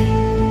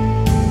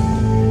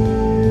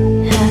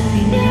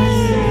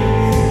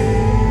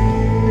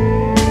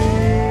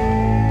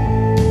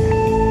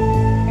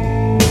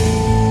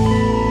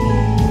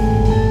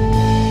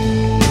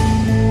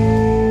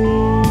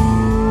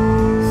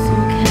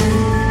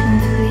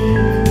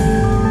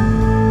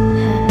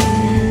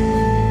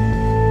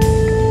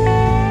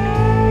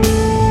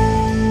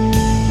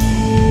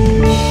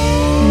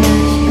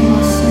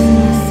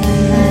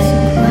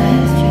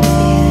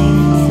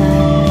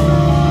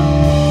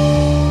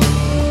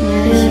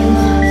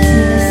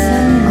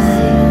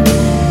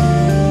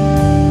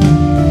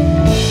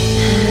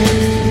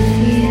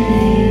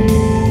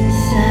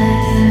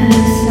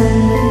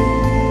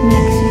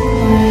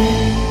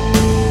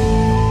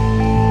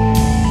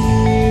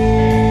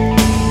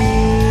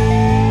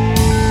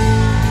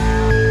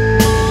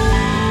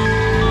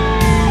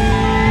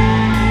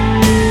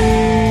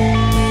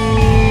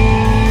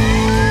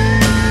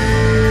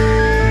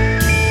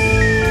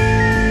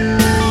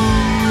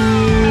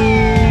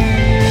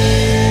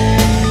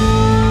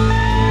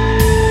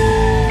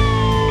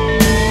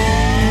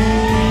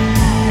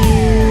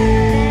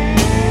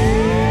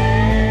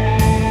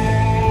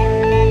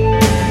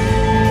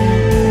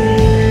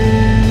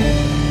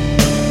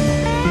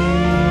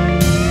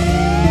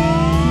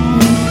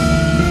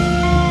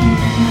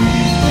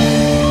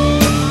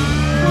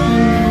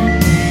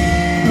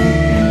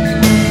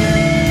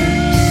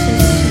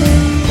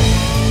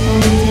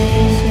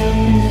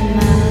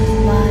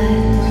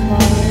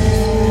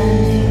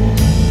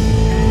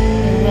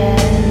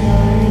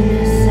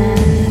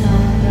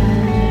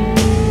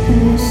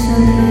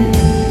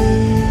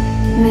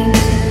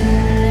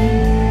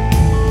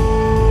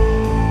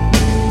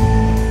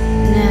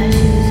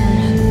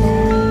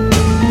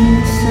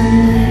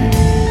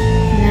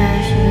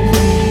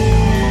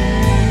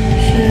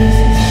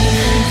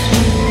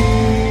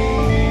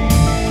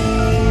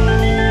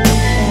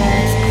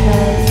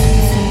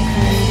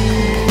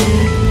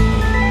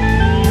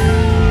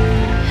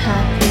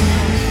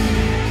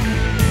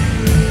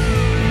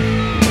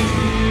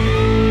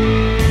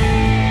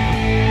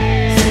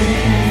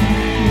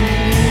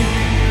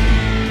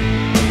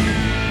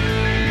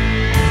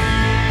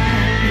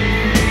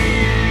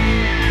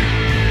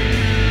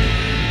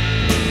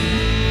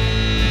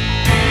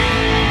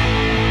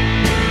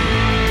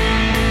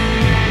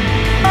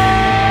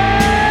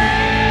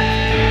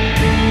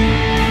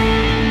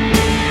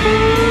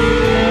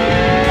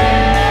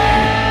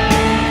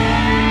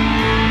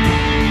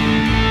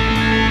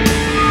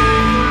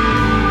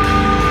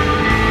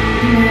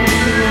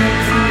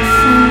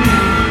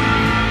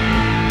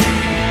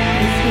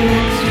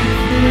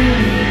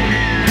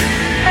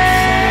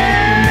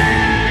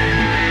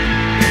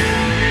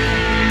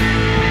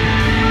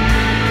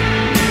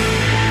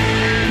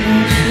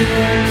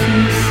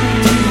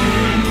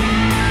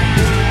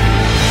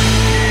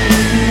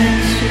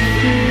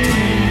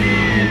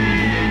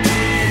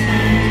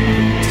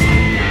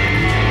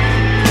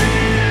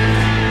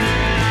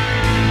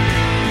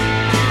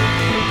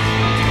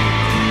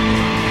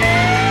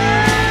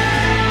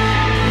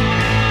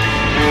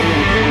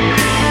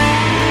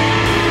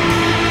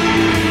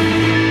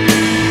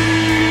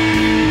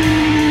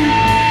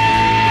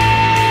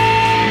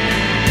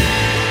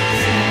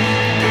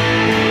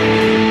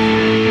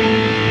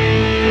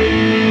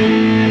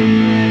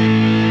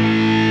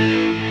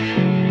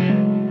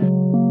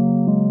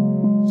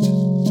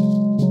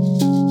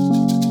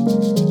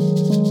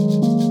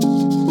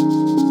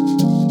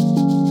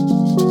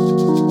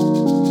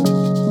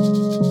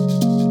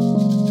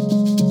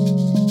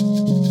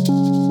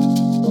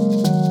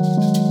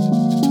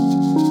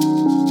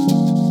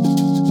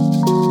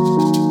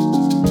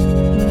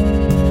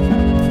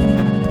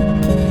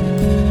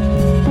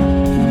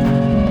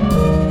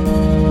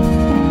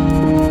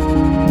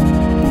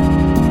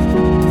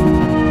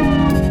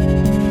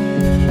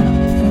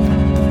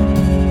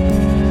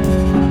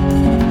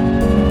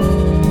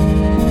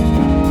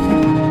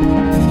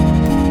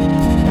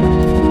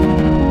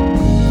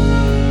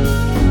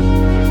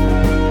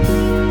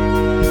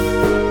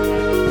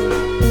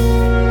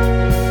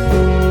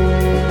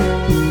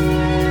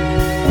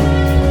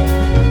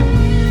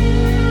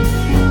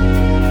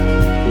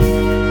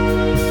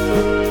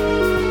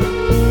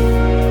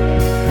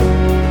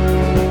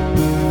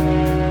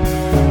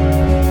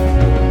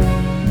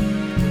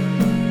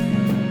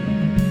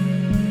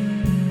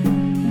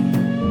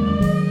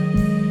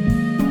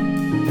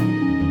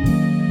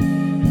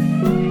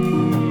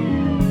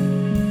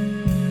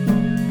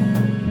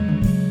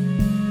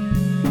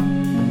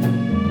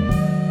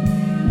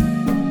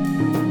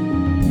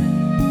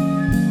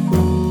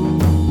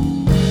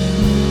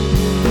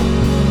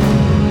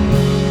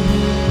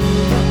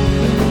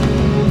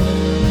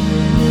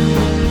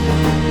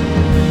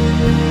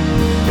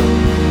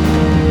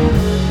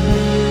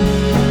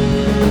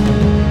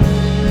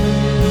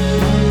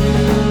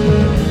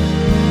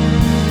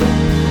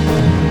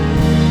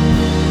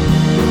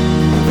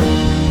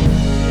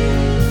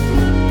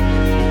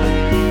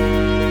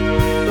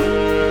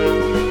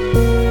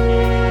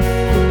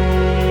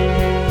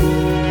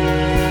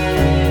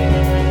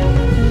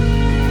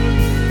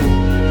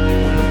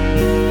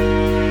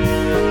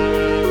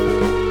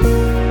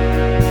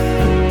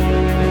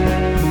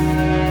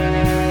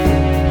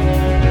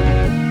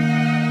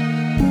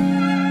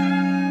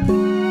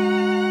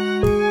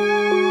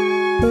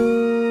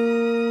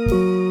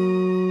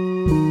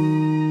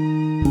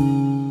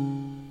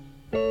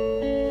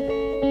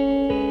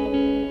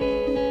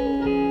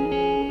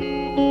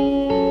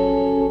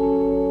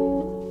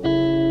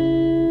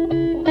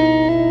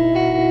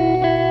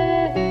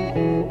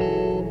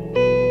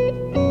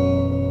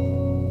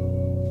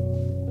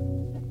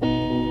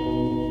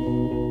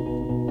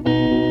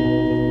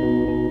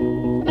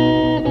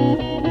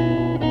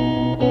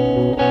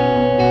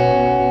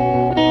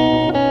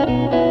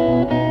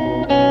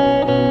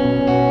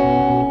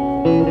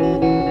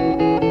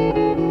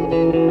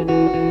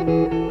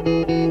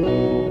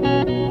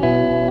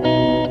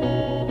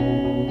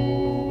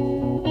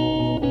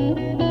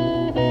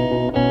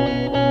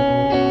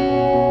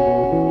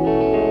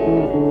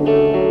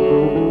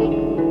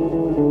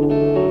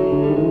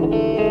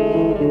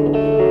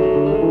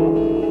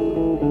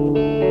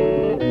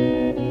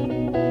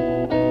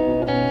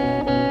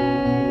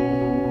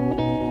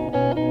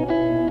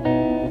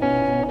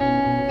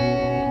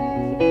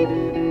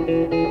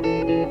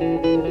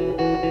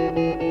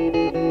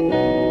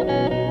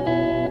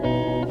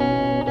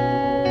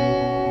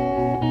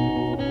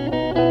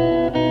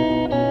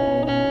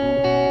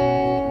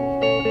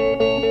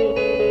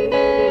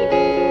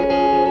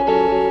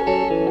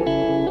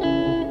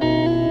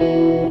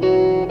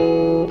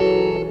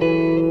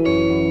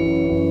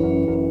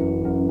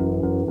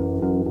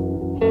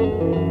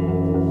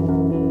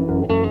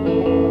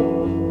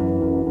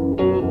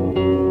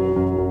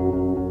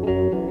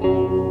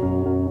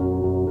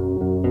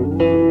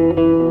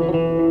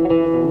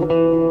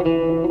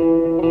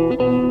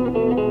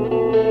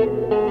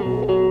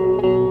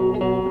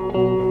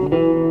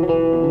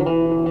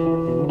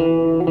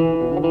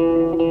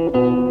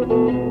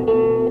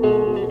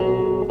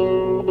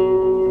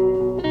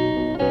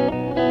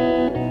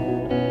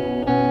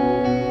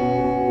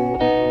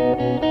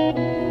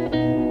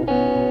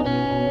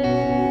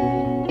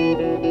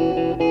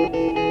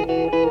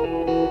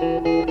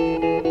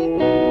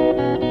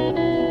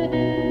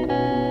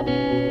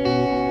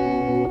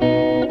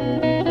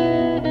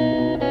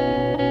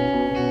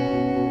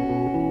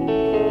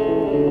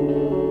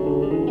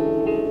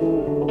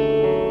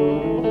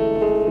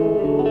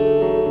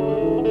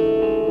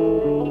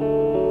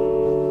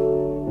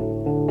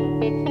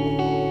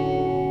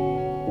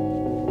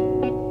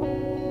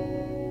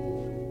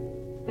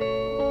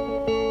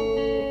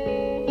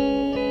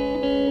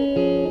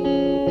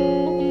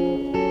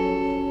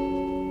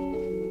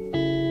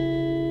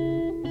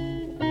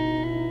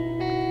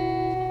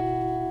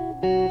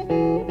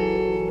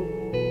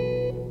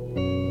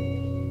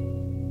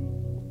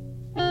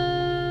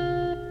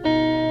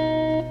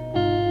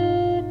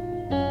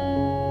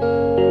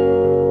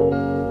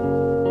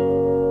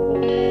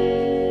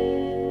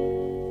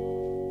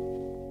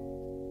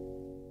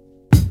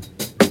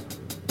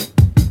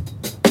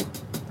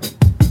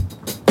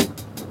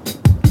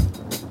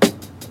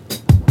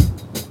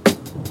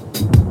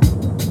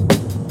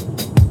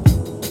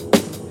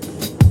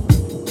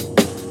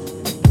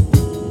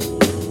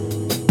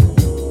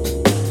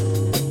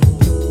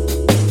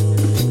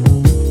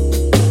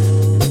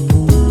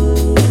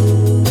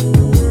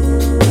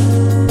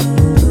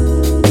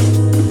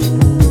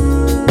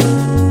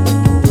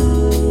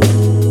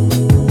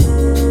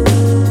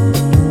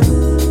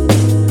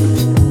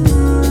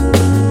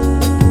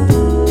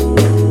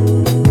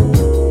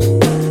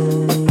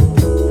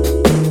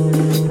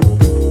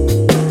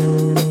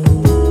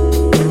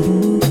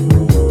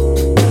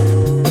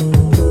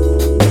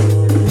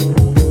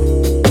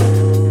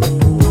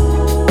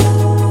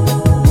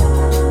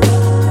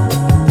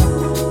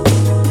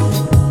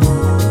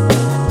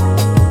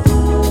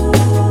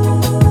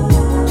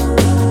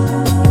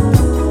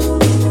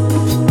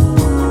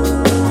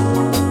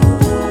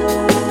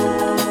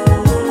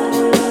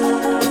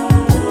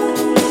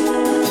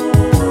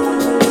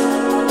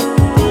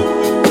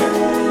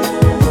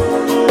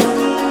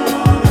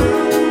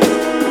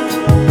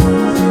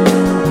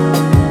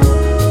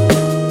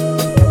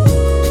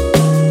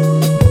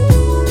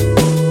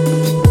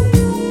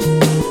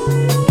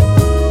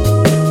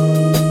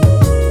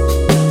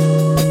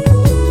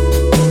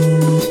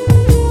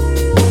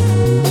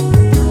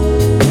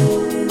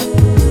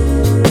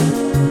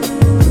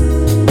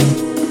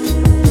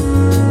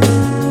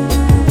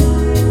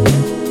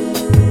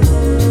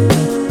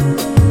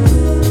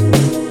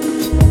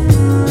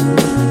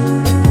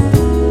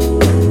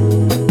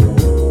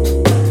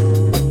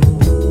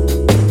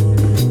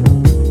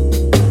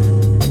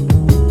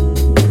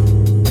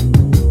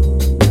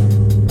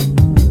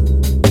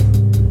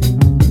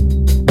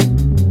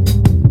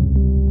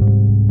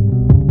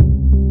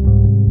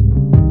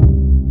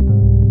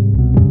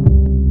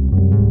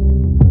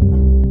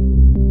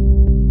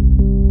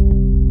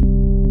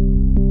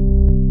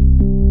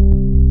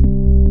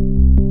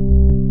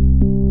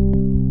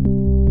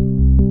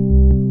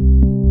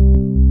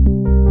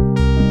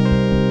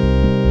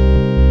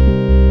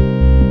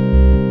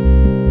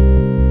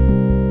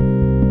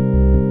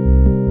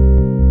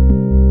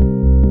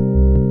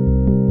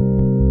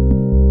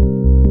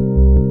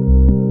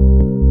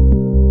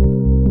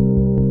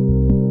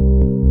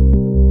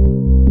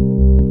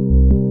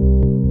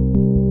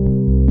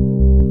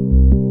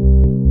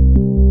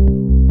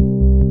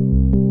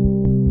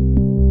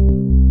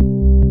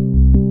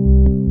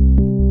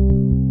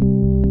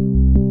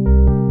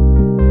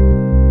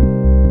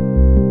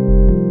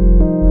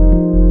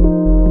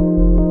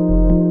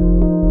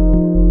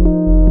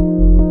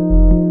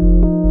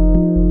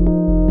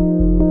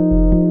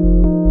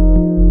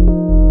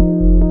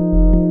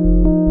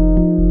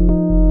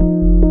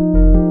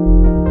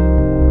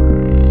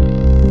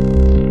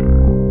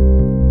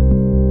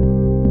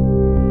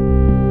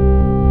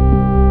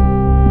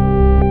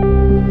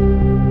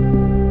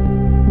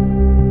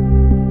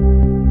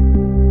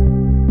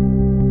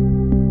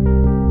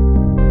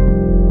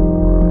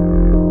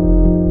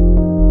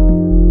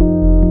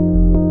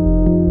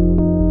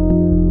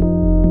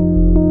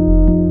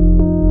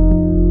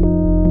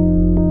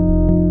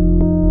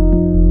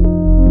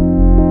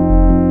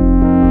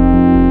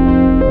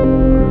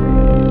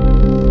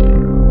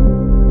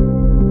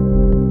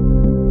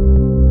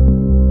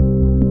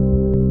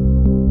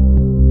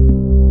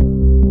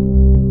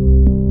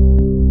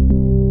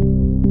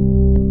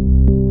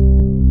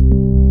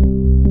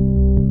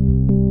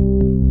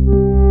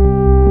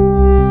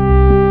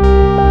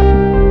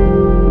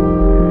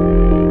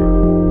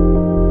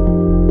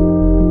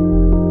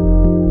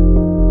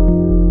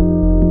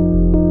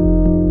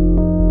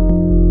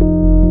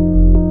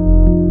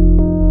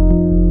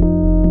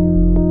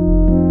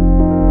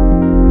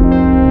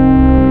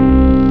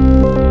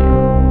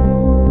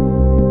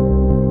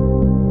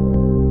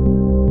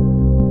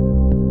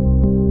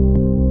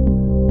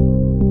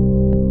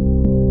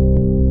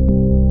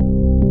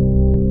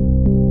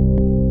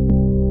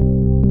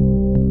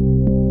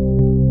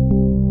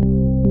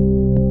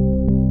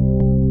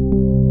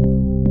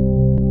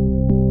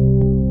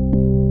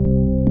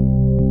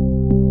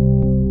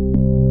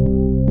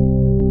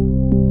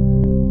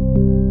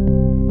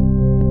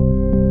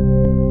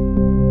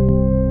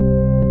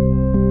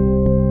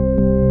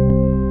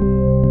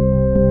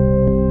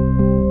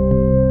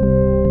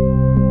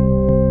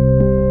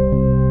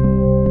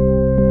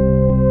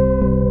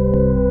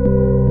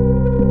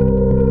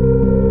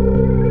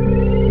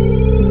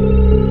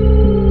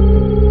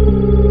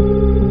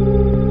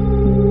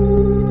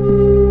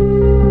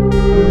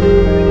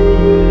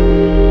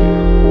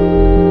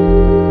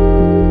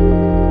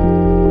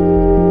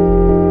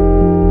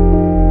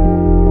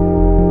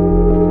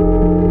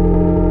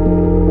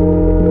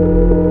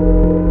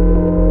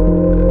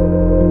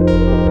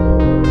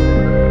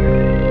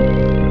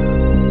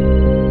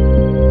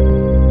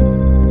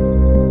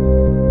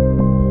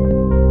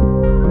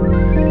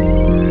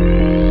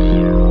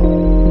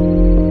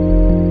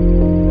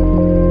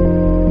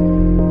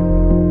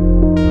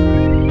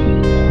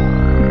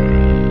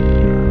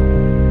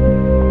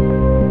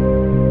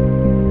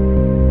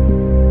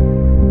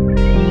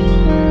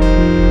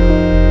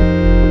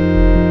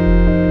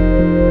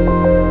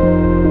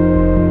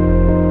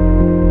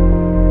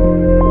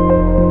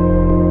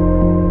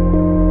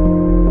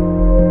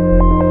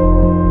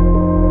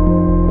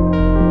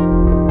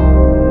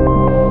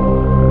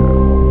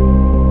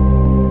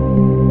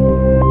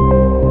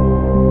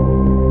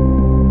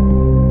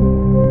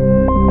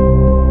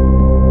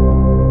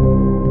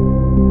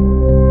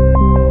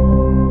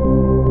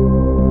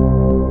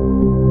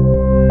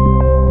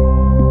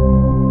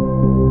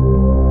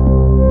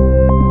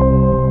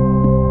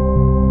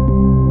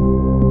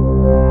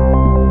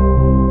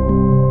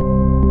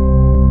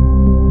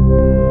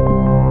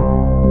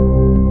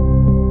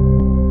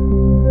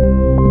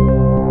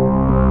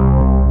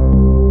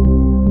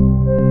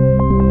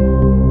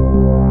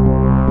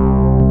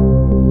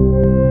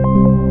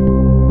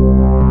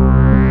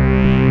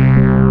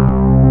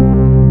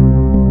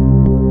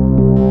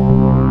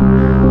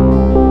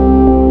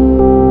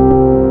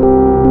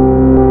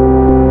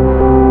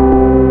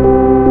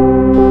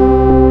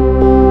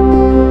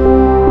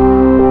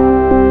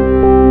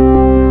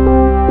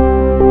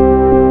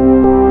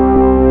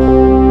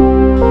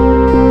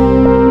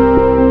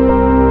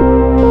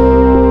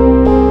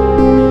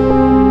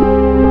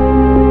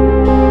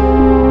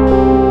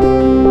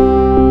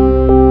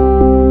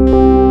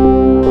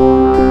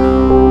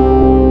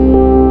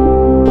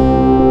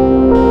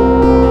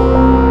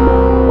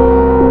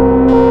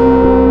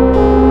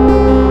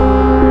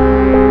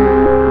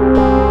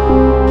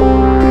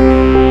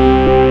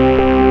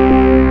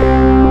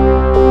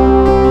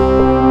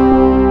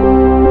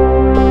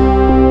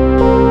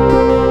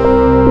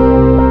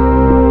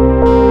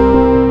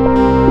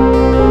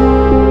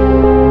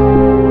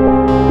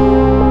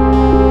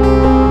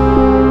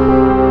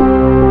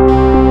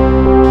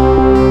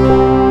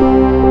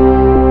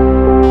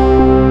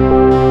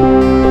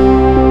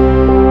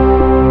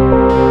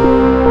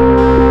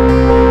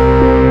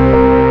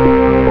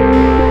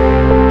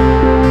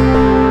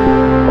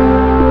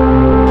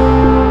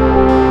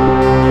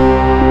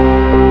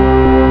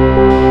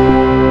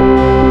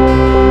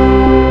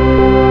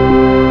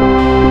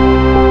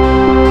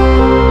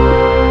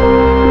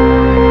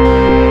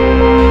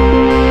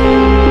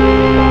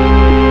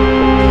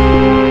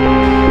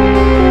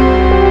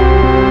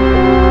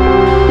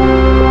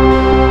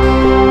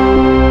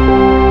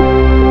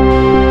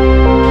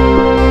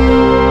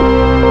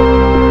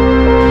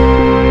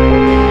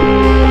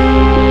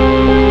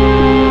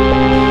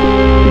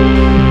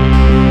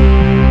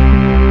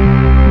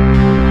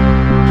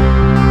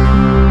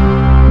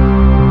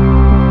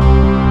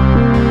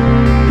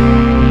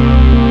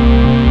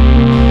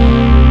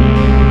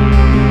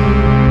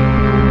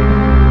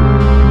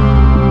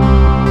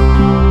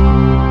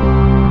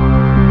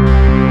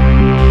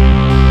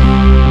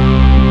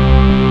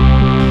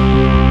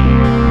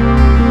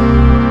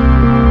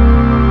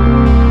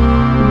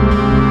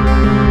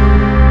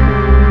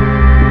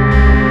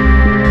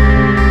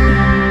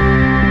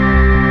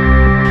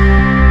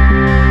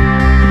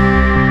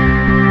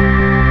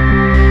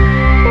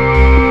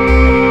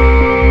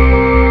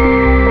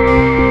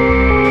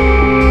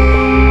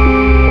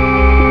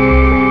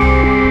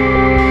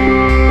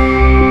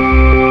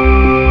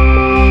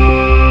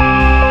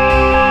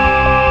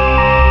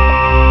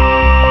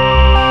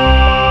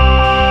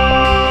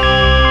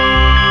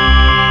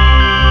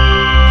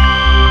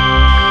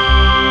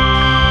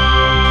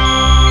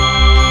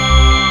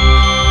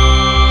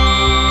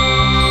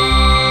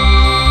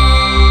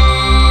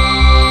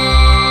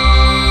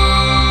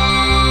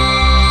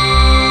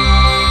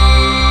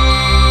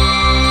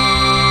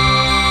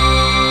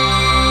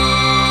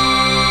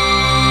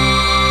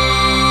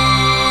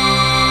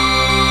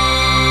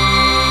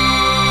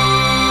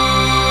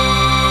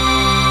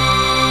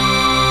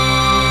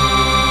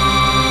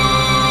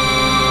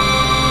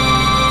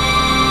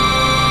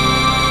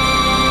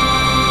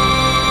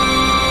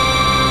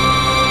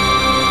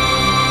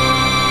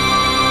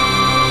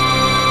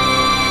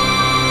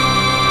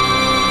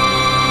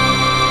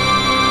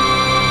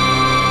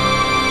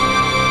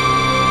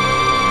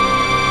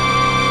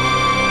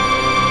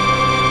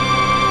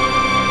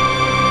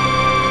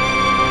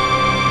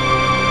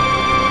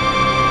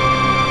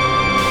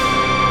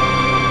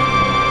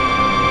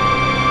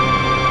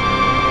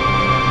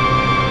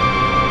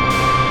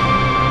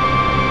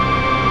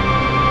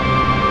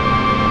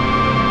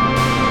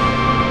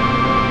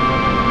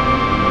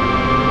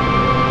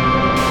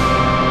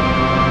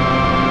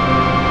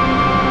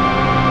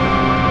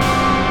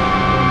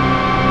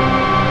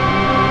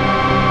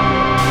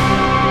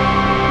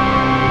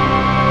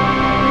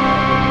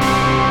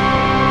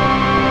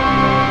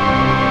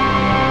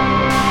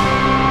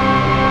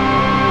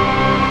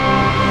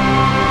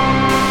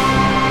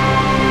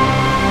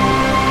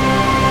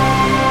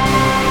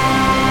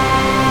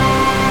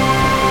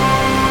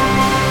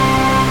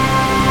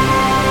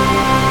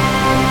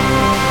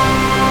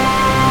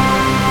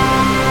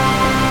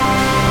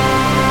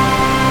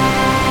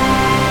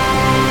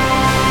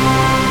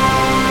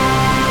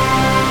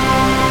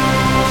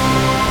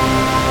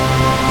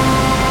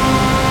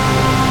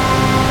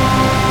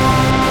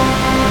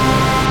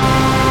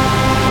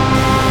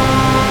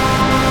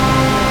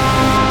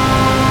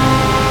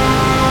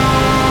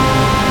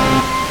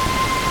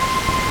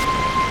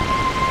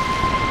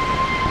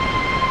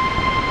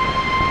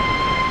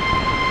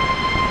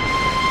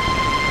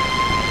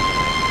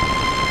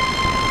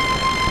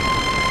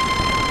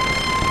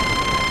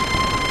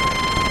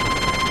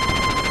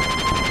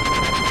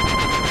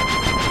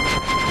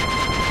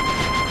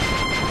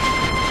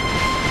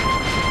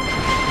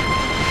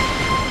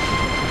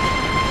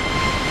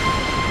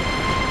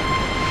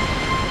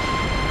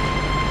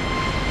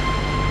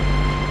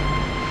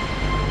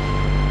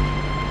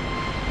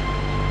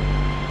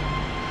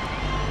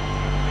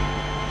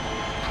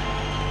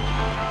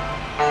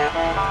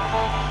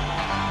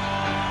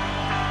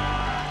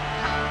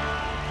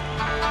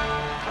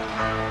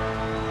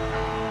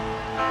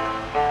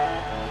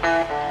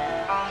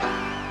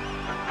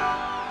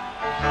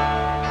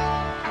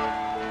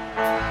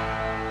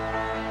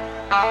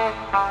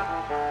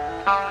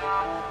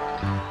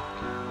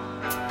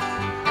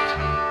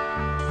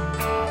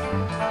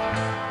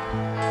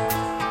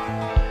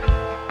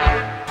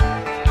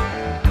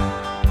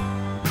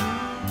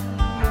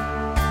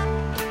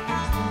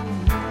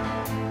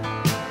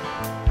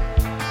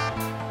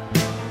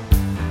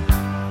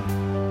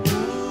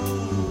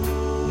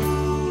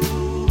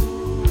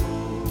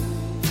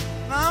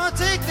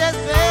this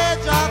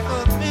page off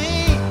of me.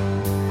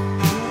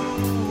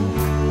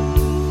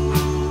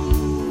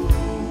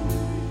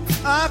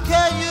 I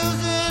can't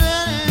use it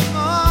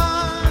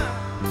anymore.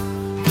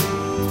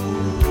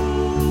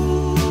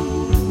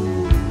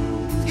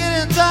 It's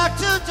getting dark,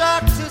 too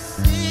dark to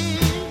see.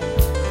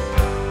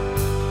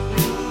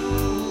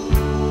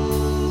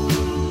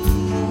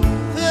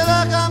 Feel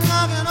like I'm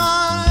knocking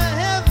on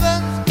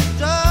heaven's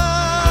door.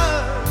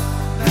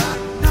 Knock,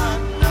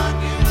 knock,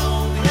 knocking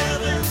on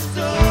heaven's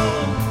door.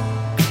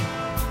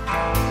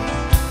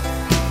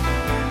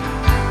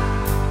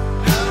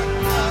 Knock,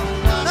 knock,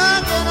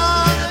 knocking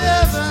on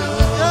heaven's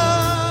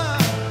door.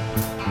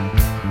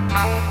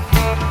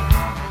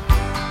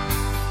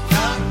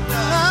 Knock,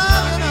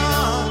 knocking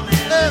on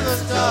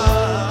heaven's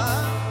door.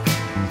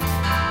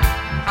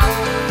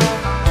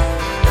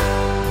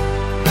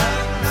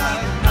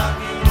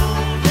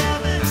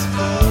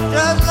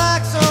 Just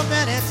like so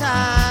many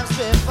times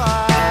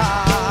before.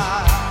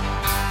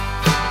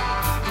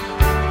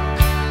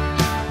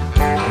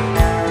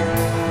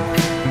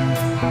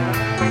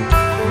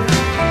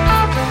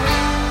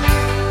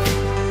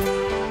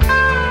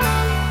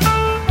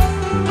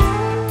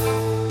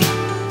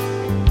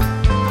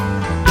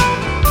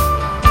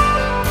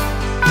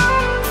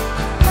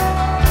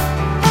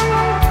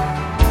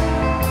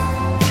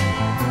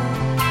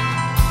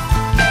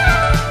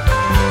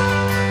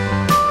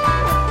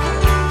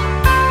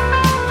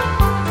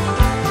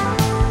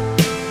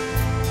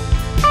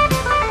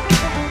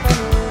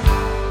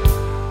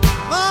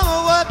 Mama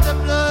wiped the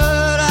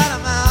blood out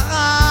of my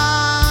eye.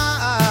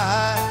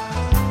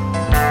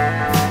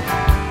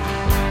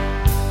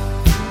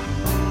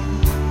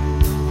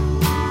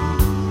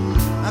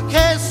 I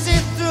can't see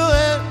through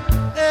it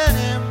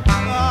anymore.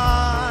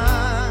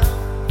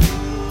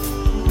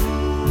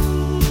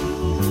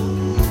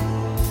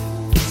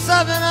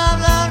 Something I've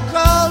learned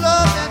crawled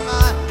up in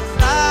my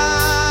side,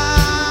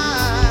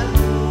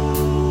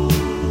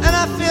 and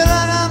I feel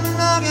like I'm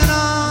knocking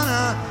on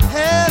a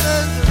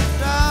heaven's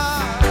door.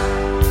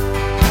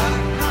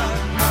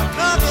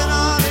 Knocking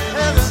on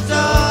heaven's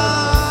door.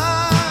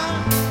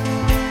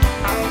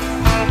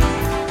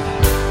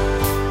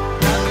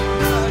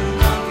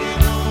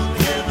 Knocking on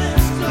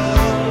heaven's door.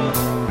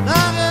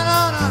 Knocking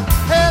on a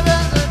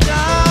heaven's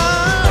door.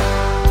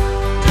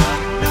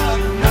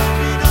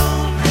 Knocking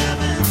on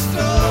heaven's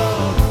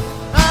door.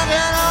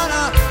 Knocking on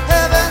a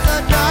heaven's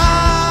door.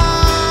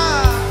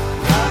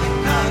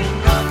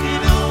 Knocking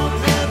on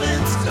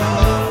heaven's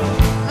door.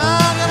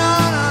 Knocking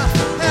on a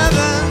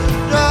heaven's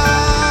door.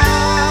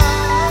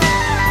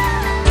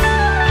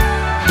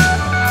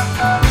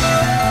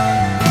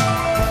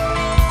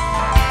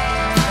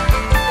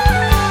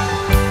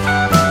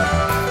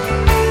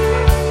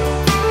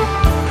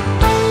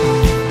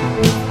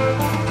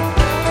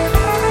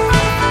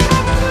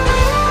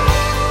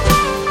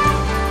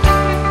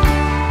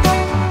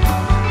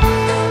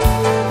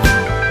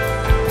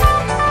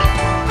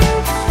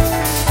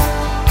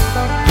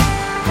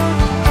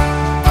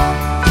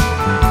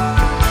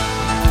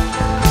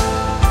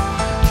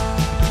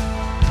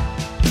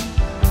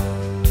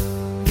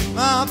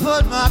 I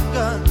put my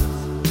guns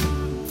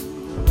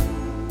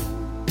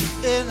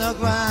in the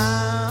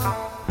ground.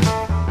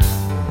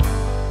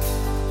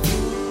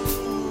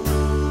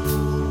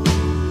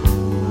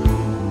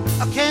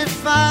 I can't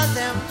find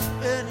them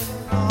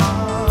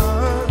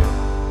anymore.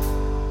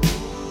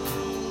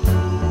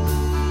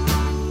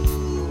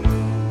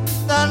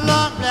 That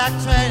long black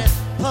train is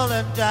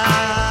pulling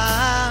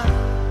down.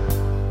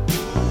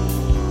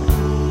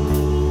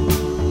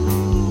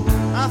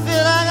 I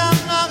feel like I'm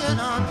knocking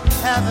on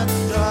heaven's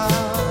door.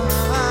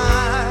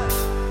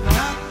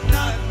 Knock,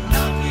 knock,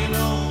 knocking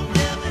on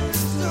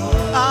heaven's door.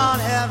 On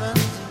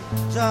heaven's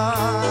door.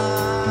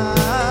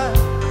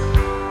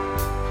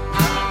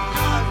 Knock,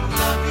 knock,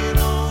 knocking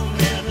on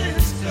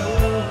heaven's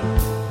door.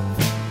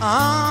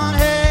 On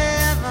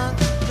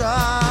heaven's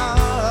door.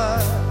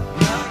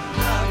 Knock,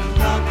 knock,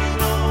 knocking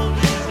on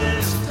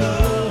heaven's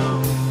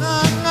door.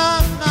 Knock, knock.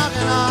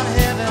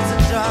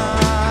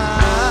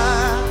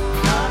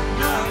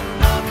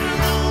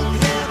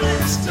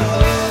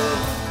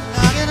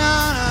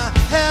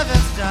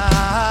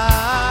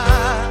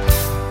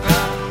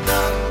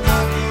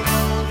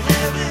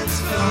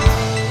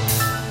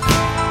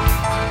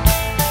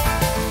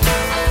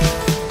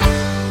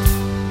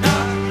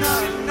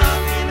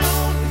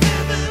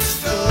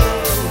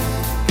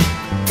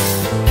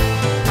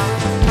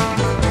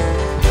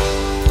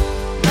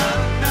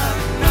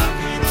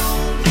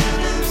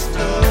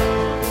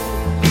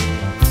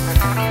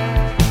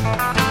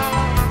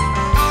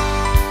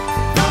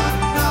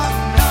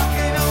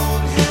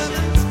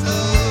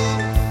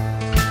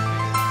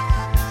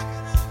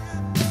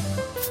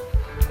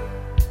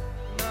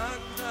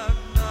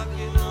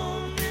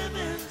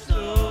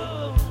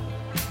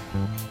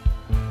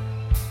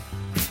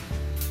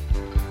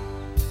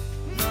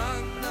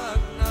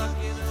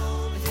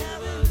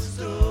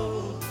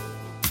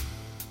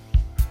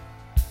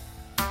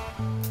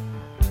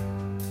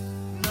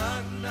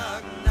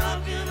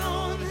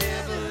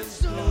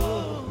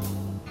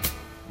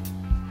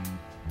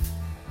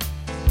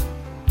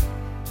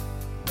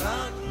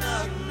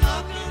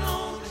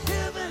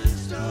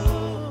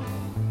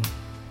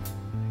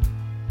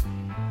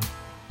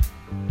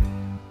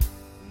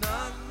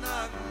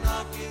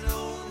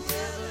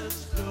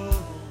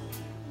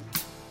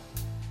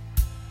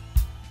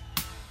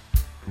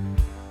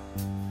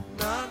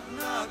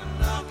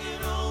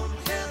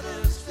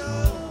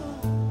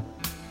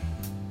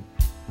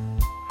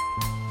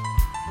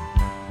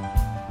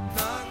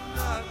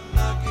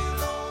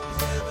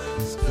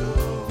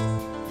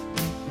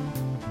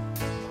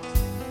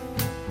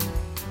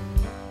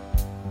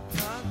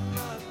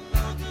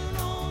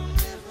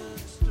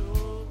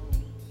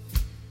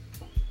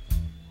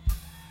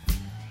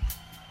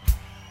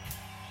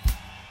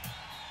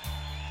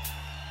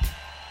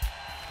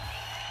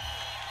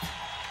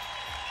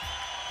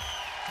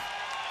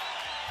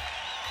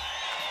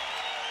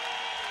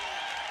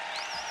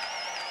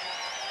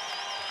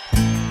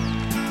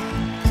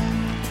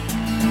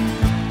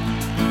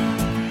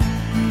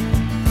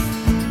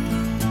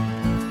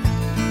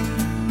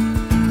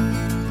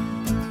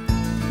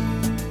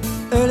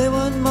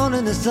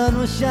 when the sun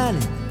was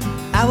shining,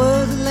 I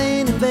was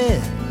laying in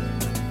bed,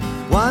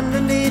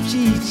 wondering if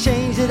she'd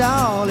changed it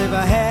all, if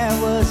her hair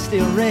was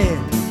still red.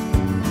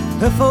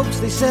 Her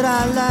folks, they said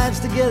our lives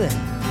together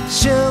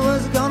sure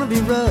was gonna be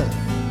rough.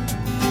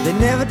 They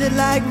never did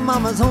like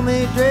Mama's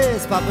homemade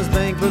dress, Papa's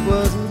bank book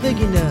wasn't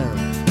big enough.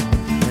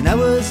 And I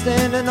was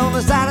standing on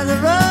the side of the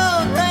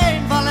road,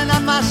 rain falling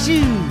on my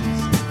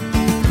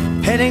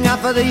shoes, heading out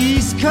for the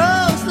East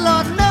Coast.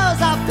 Lord knows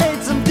I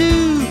paid some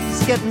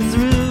dues getting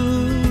through,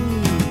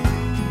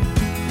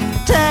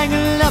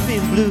 tangled up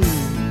in blue.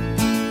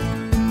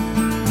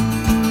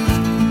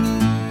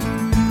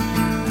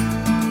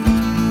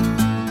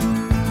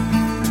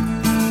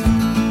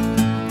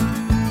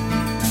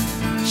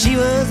 She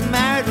was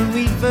married when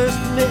we first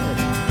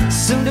met,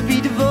 soon to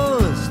be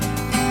divorced.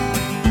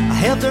 I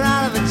helped her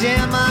out of a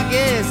jam, I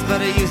guess,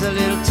 but I used a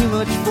little too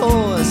much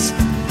force.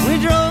 We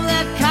drove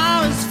that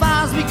car as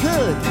far as we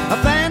could,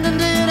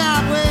 abandoned it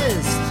out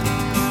west.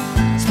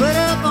 Split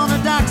up on the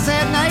docks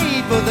at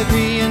night, both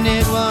agreeing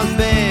it was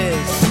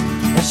best.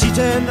 And she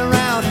turned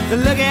around to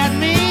look at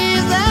me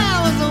as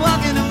I was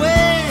walking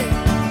away.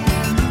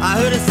 I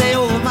heard her say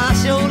over my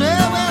shoulder,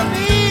 we'll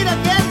meet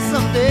again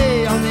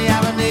someday on the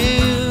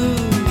avenue,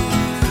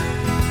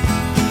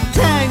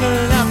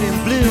 tangled up in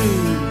blue.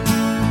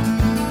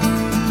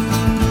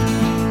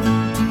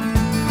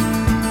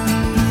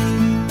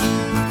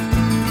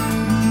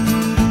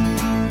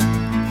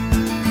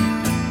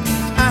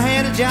 I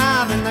had a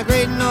job in the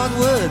great North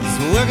Woods,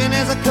 working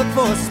as a cook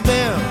for a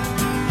spell,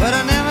 but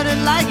I never did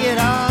like it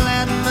all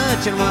that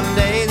much, and one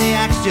day the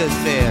axe just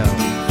fell.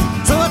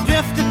 So I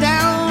drifted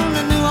down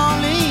to New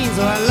Orleans,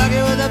 where I'm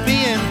lucky with a be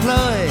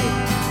employed,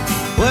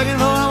 working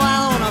for a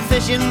while on a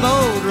fishing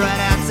boat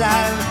right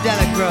outside of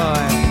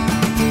Delacroix.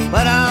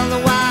 But all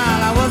the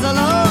while I was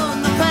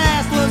alone, the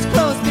past was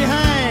close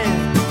behind.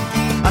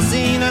 I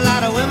seen a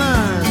lot of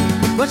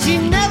women, but she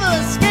never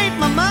escaped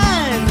my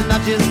mind, and I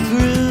just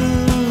grew,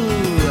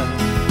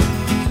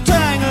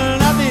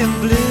 tangled up in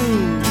blue.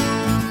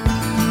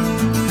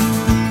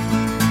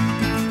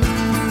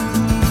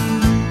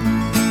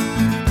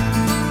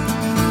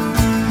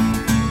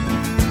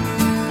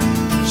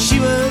 She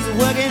was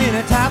working in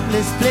a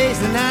topless place,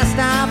 and I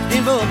stopped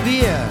in for a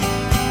beer.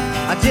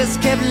 I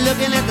just kept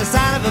looking at the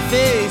side of her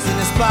face in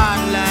the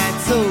spotlight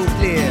so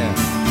clear.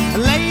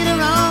 And later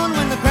on,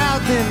 when the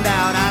crowd thinned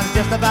out, I was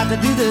just about to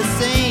do the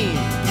same.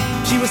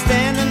 She was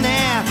standing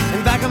there in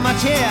back of my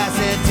chair. I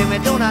said, Timmy,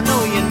 don't I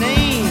know your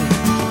name?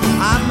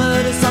 I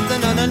muttered something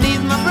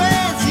underneath my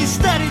breath. She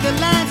studied the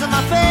lines on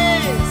my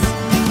face.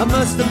 I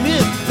must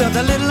admit, felt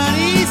a little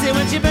uneasy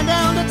when she bent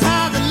down to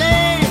tie the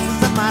laces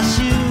of my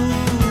shoe,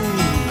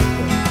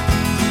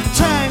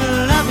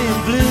 tangled up in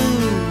blue.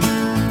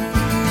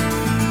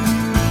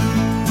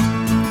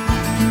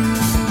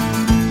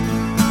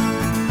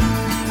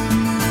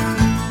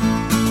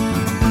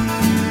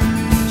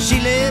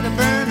 Lit a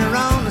burner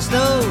on the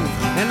stove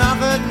and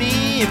offered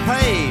me a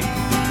pipe.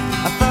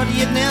 I thought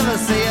you'd never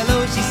say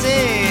hello, she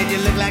said, you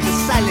look like a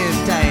silent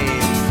type.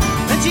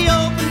 Then she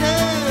opened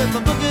up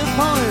a book of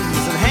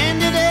poems and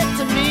handed it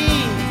to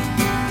me,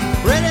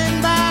 written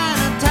by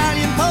an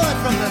Italian poet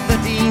from the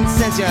 13th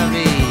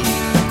century.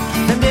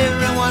 And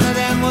every one of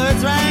them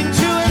words rang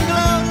true and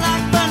glowed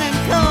like burning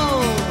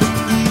coal,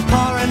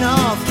 pouring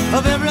off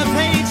of every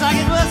page like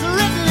it was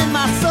written in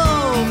my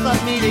soul. From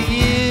me to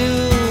you,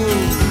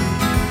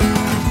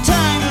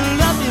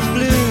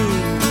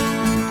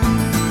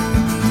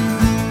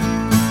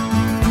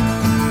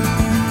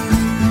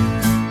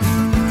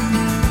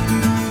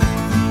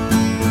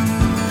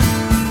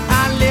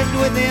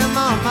 with him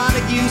on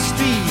Montague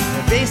Street,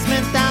 the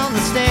basement down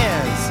the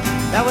stairs.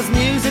 There was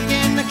music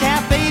in the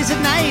cafes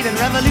at night and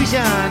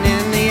revolution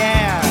in the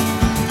air.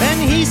 Then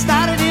he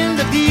started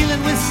into dealing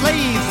with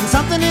slaves, and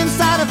something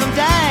inside of him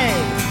died.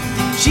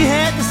 She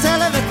had to sell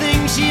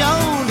everything she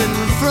owned and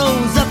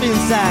froze up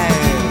inside.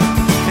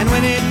 And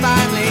when it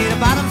finally, the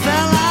bottom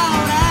fell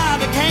out, I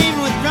became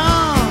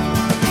withdrawn.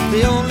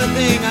 The only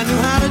thing I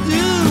knew how to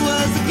do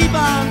was to keep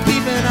on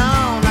keeping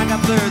on like a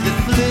bird that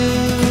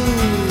flew.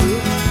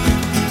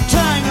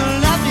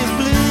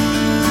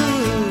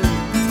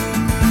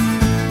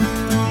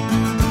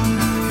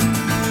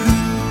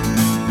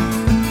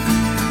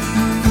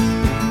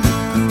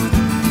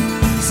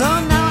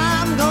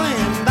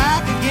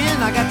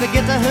 To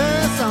get to her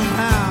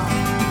somehow.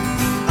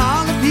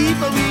 All the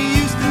people we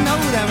used to know,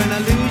 they're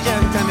an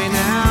illusion to me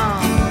now.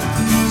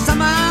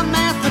 Some are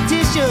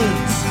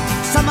mathematicians,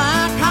 some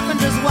are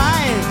carpenters'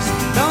 wives.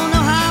 Don't know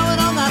how it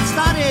all got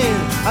started,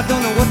 I don't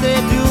know what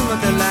they're doing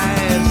with their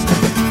lives.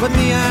 But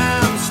me,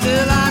 I'm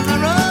still on the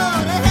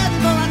road,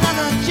 heading for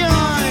another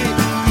joint.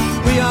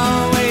 We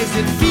always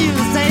did feel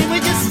the same,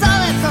 we just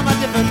saw it from a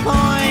different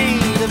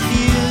point of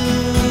view.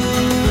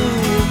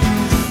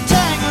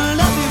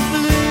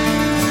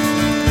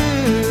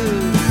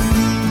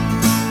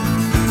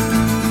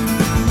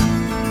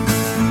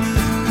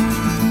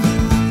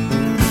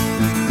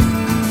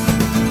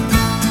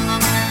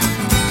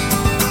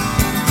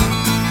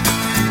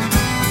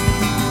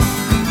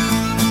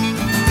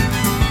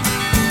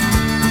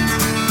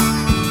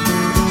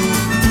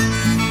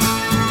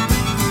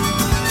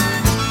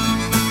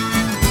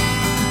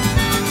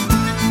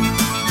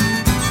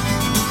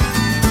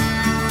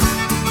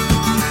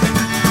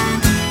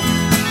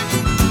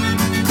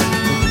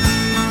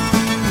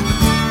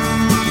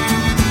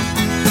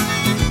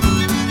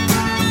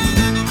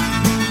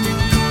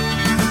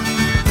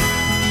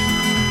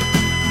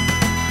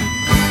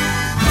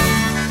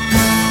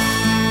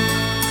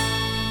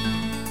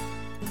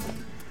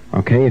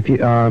 Okay, if you,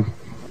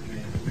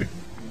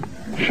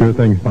 Sure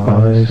thing.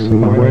 I'm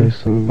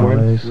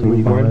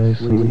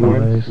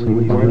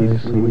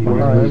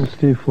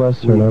Steve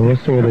Flesser, and I'm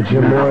listening to the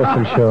Jim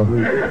Morrison Show.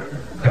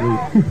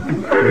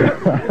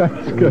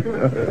 That's good.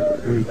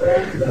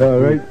 All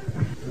right.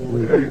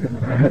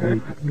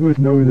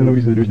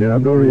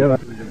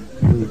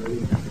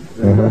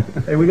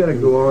 Hey, we gotta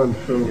go on.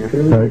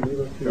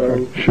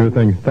 Sure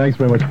thing. Thanks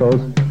very much,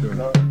 fellas.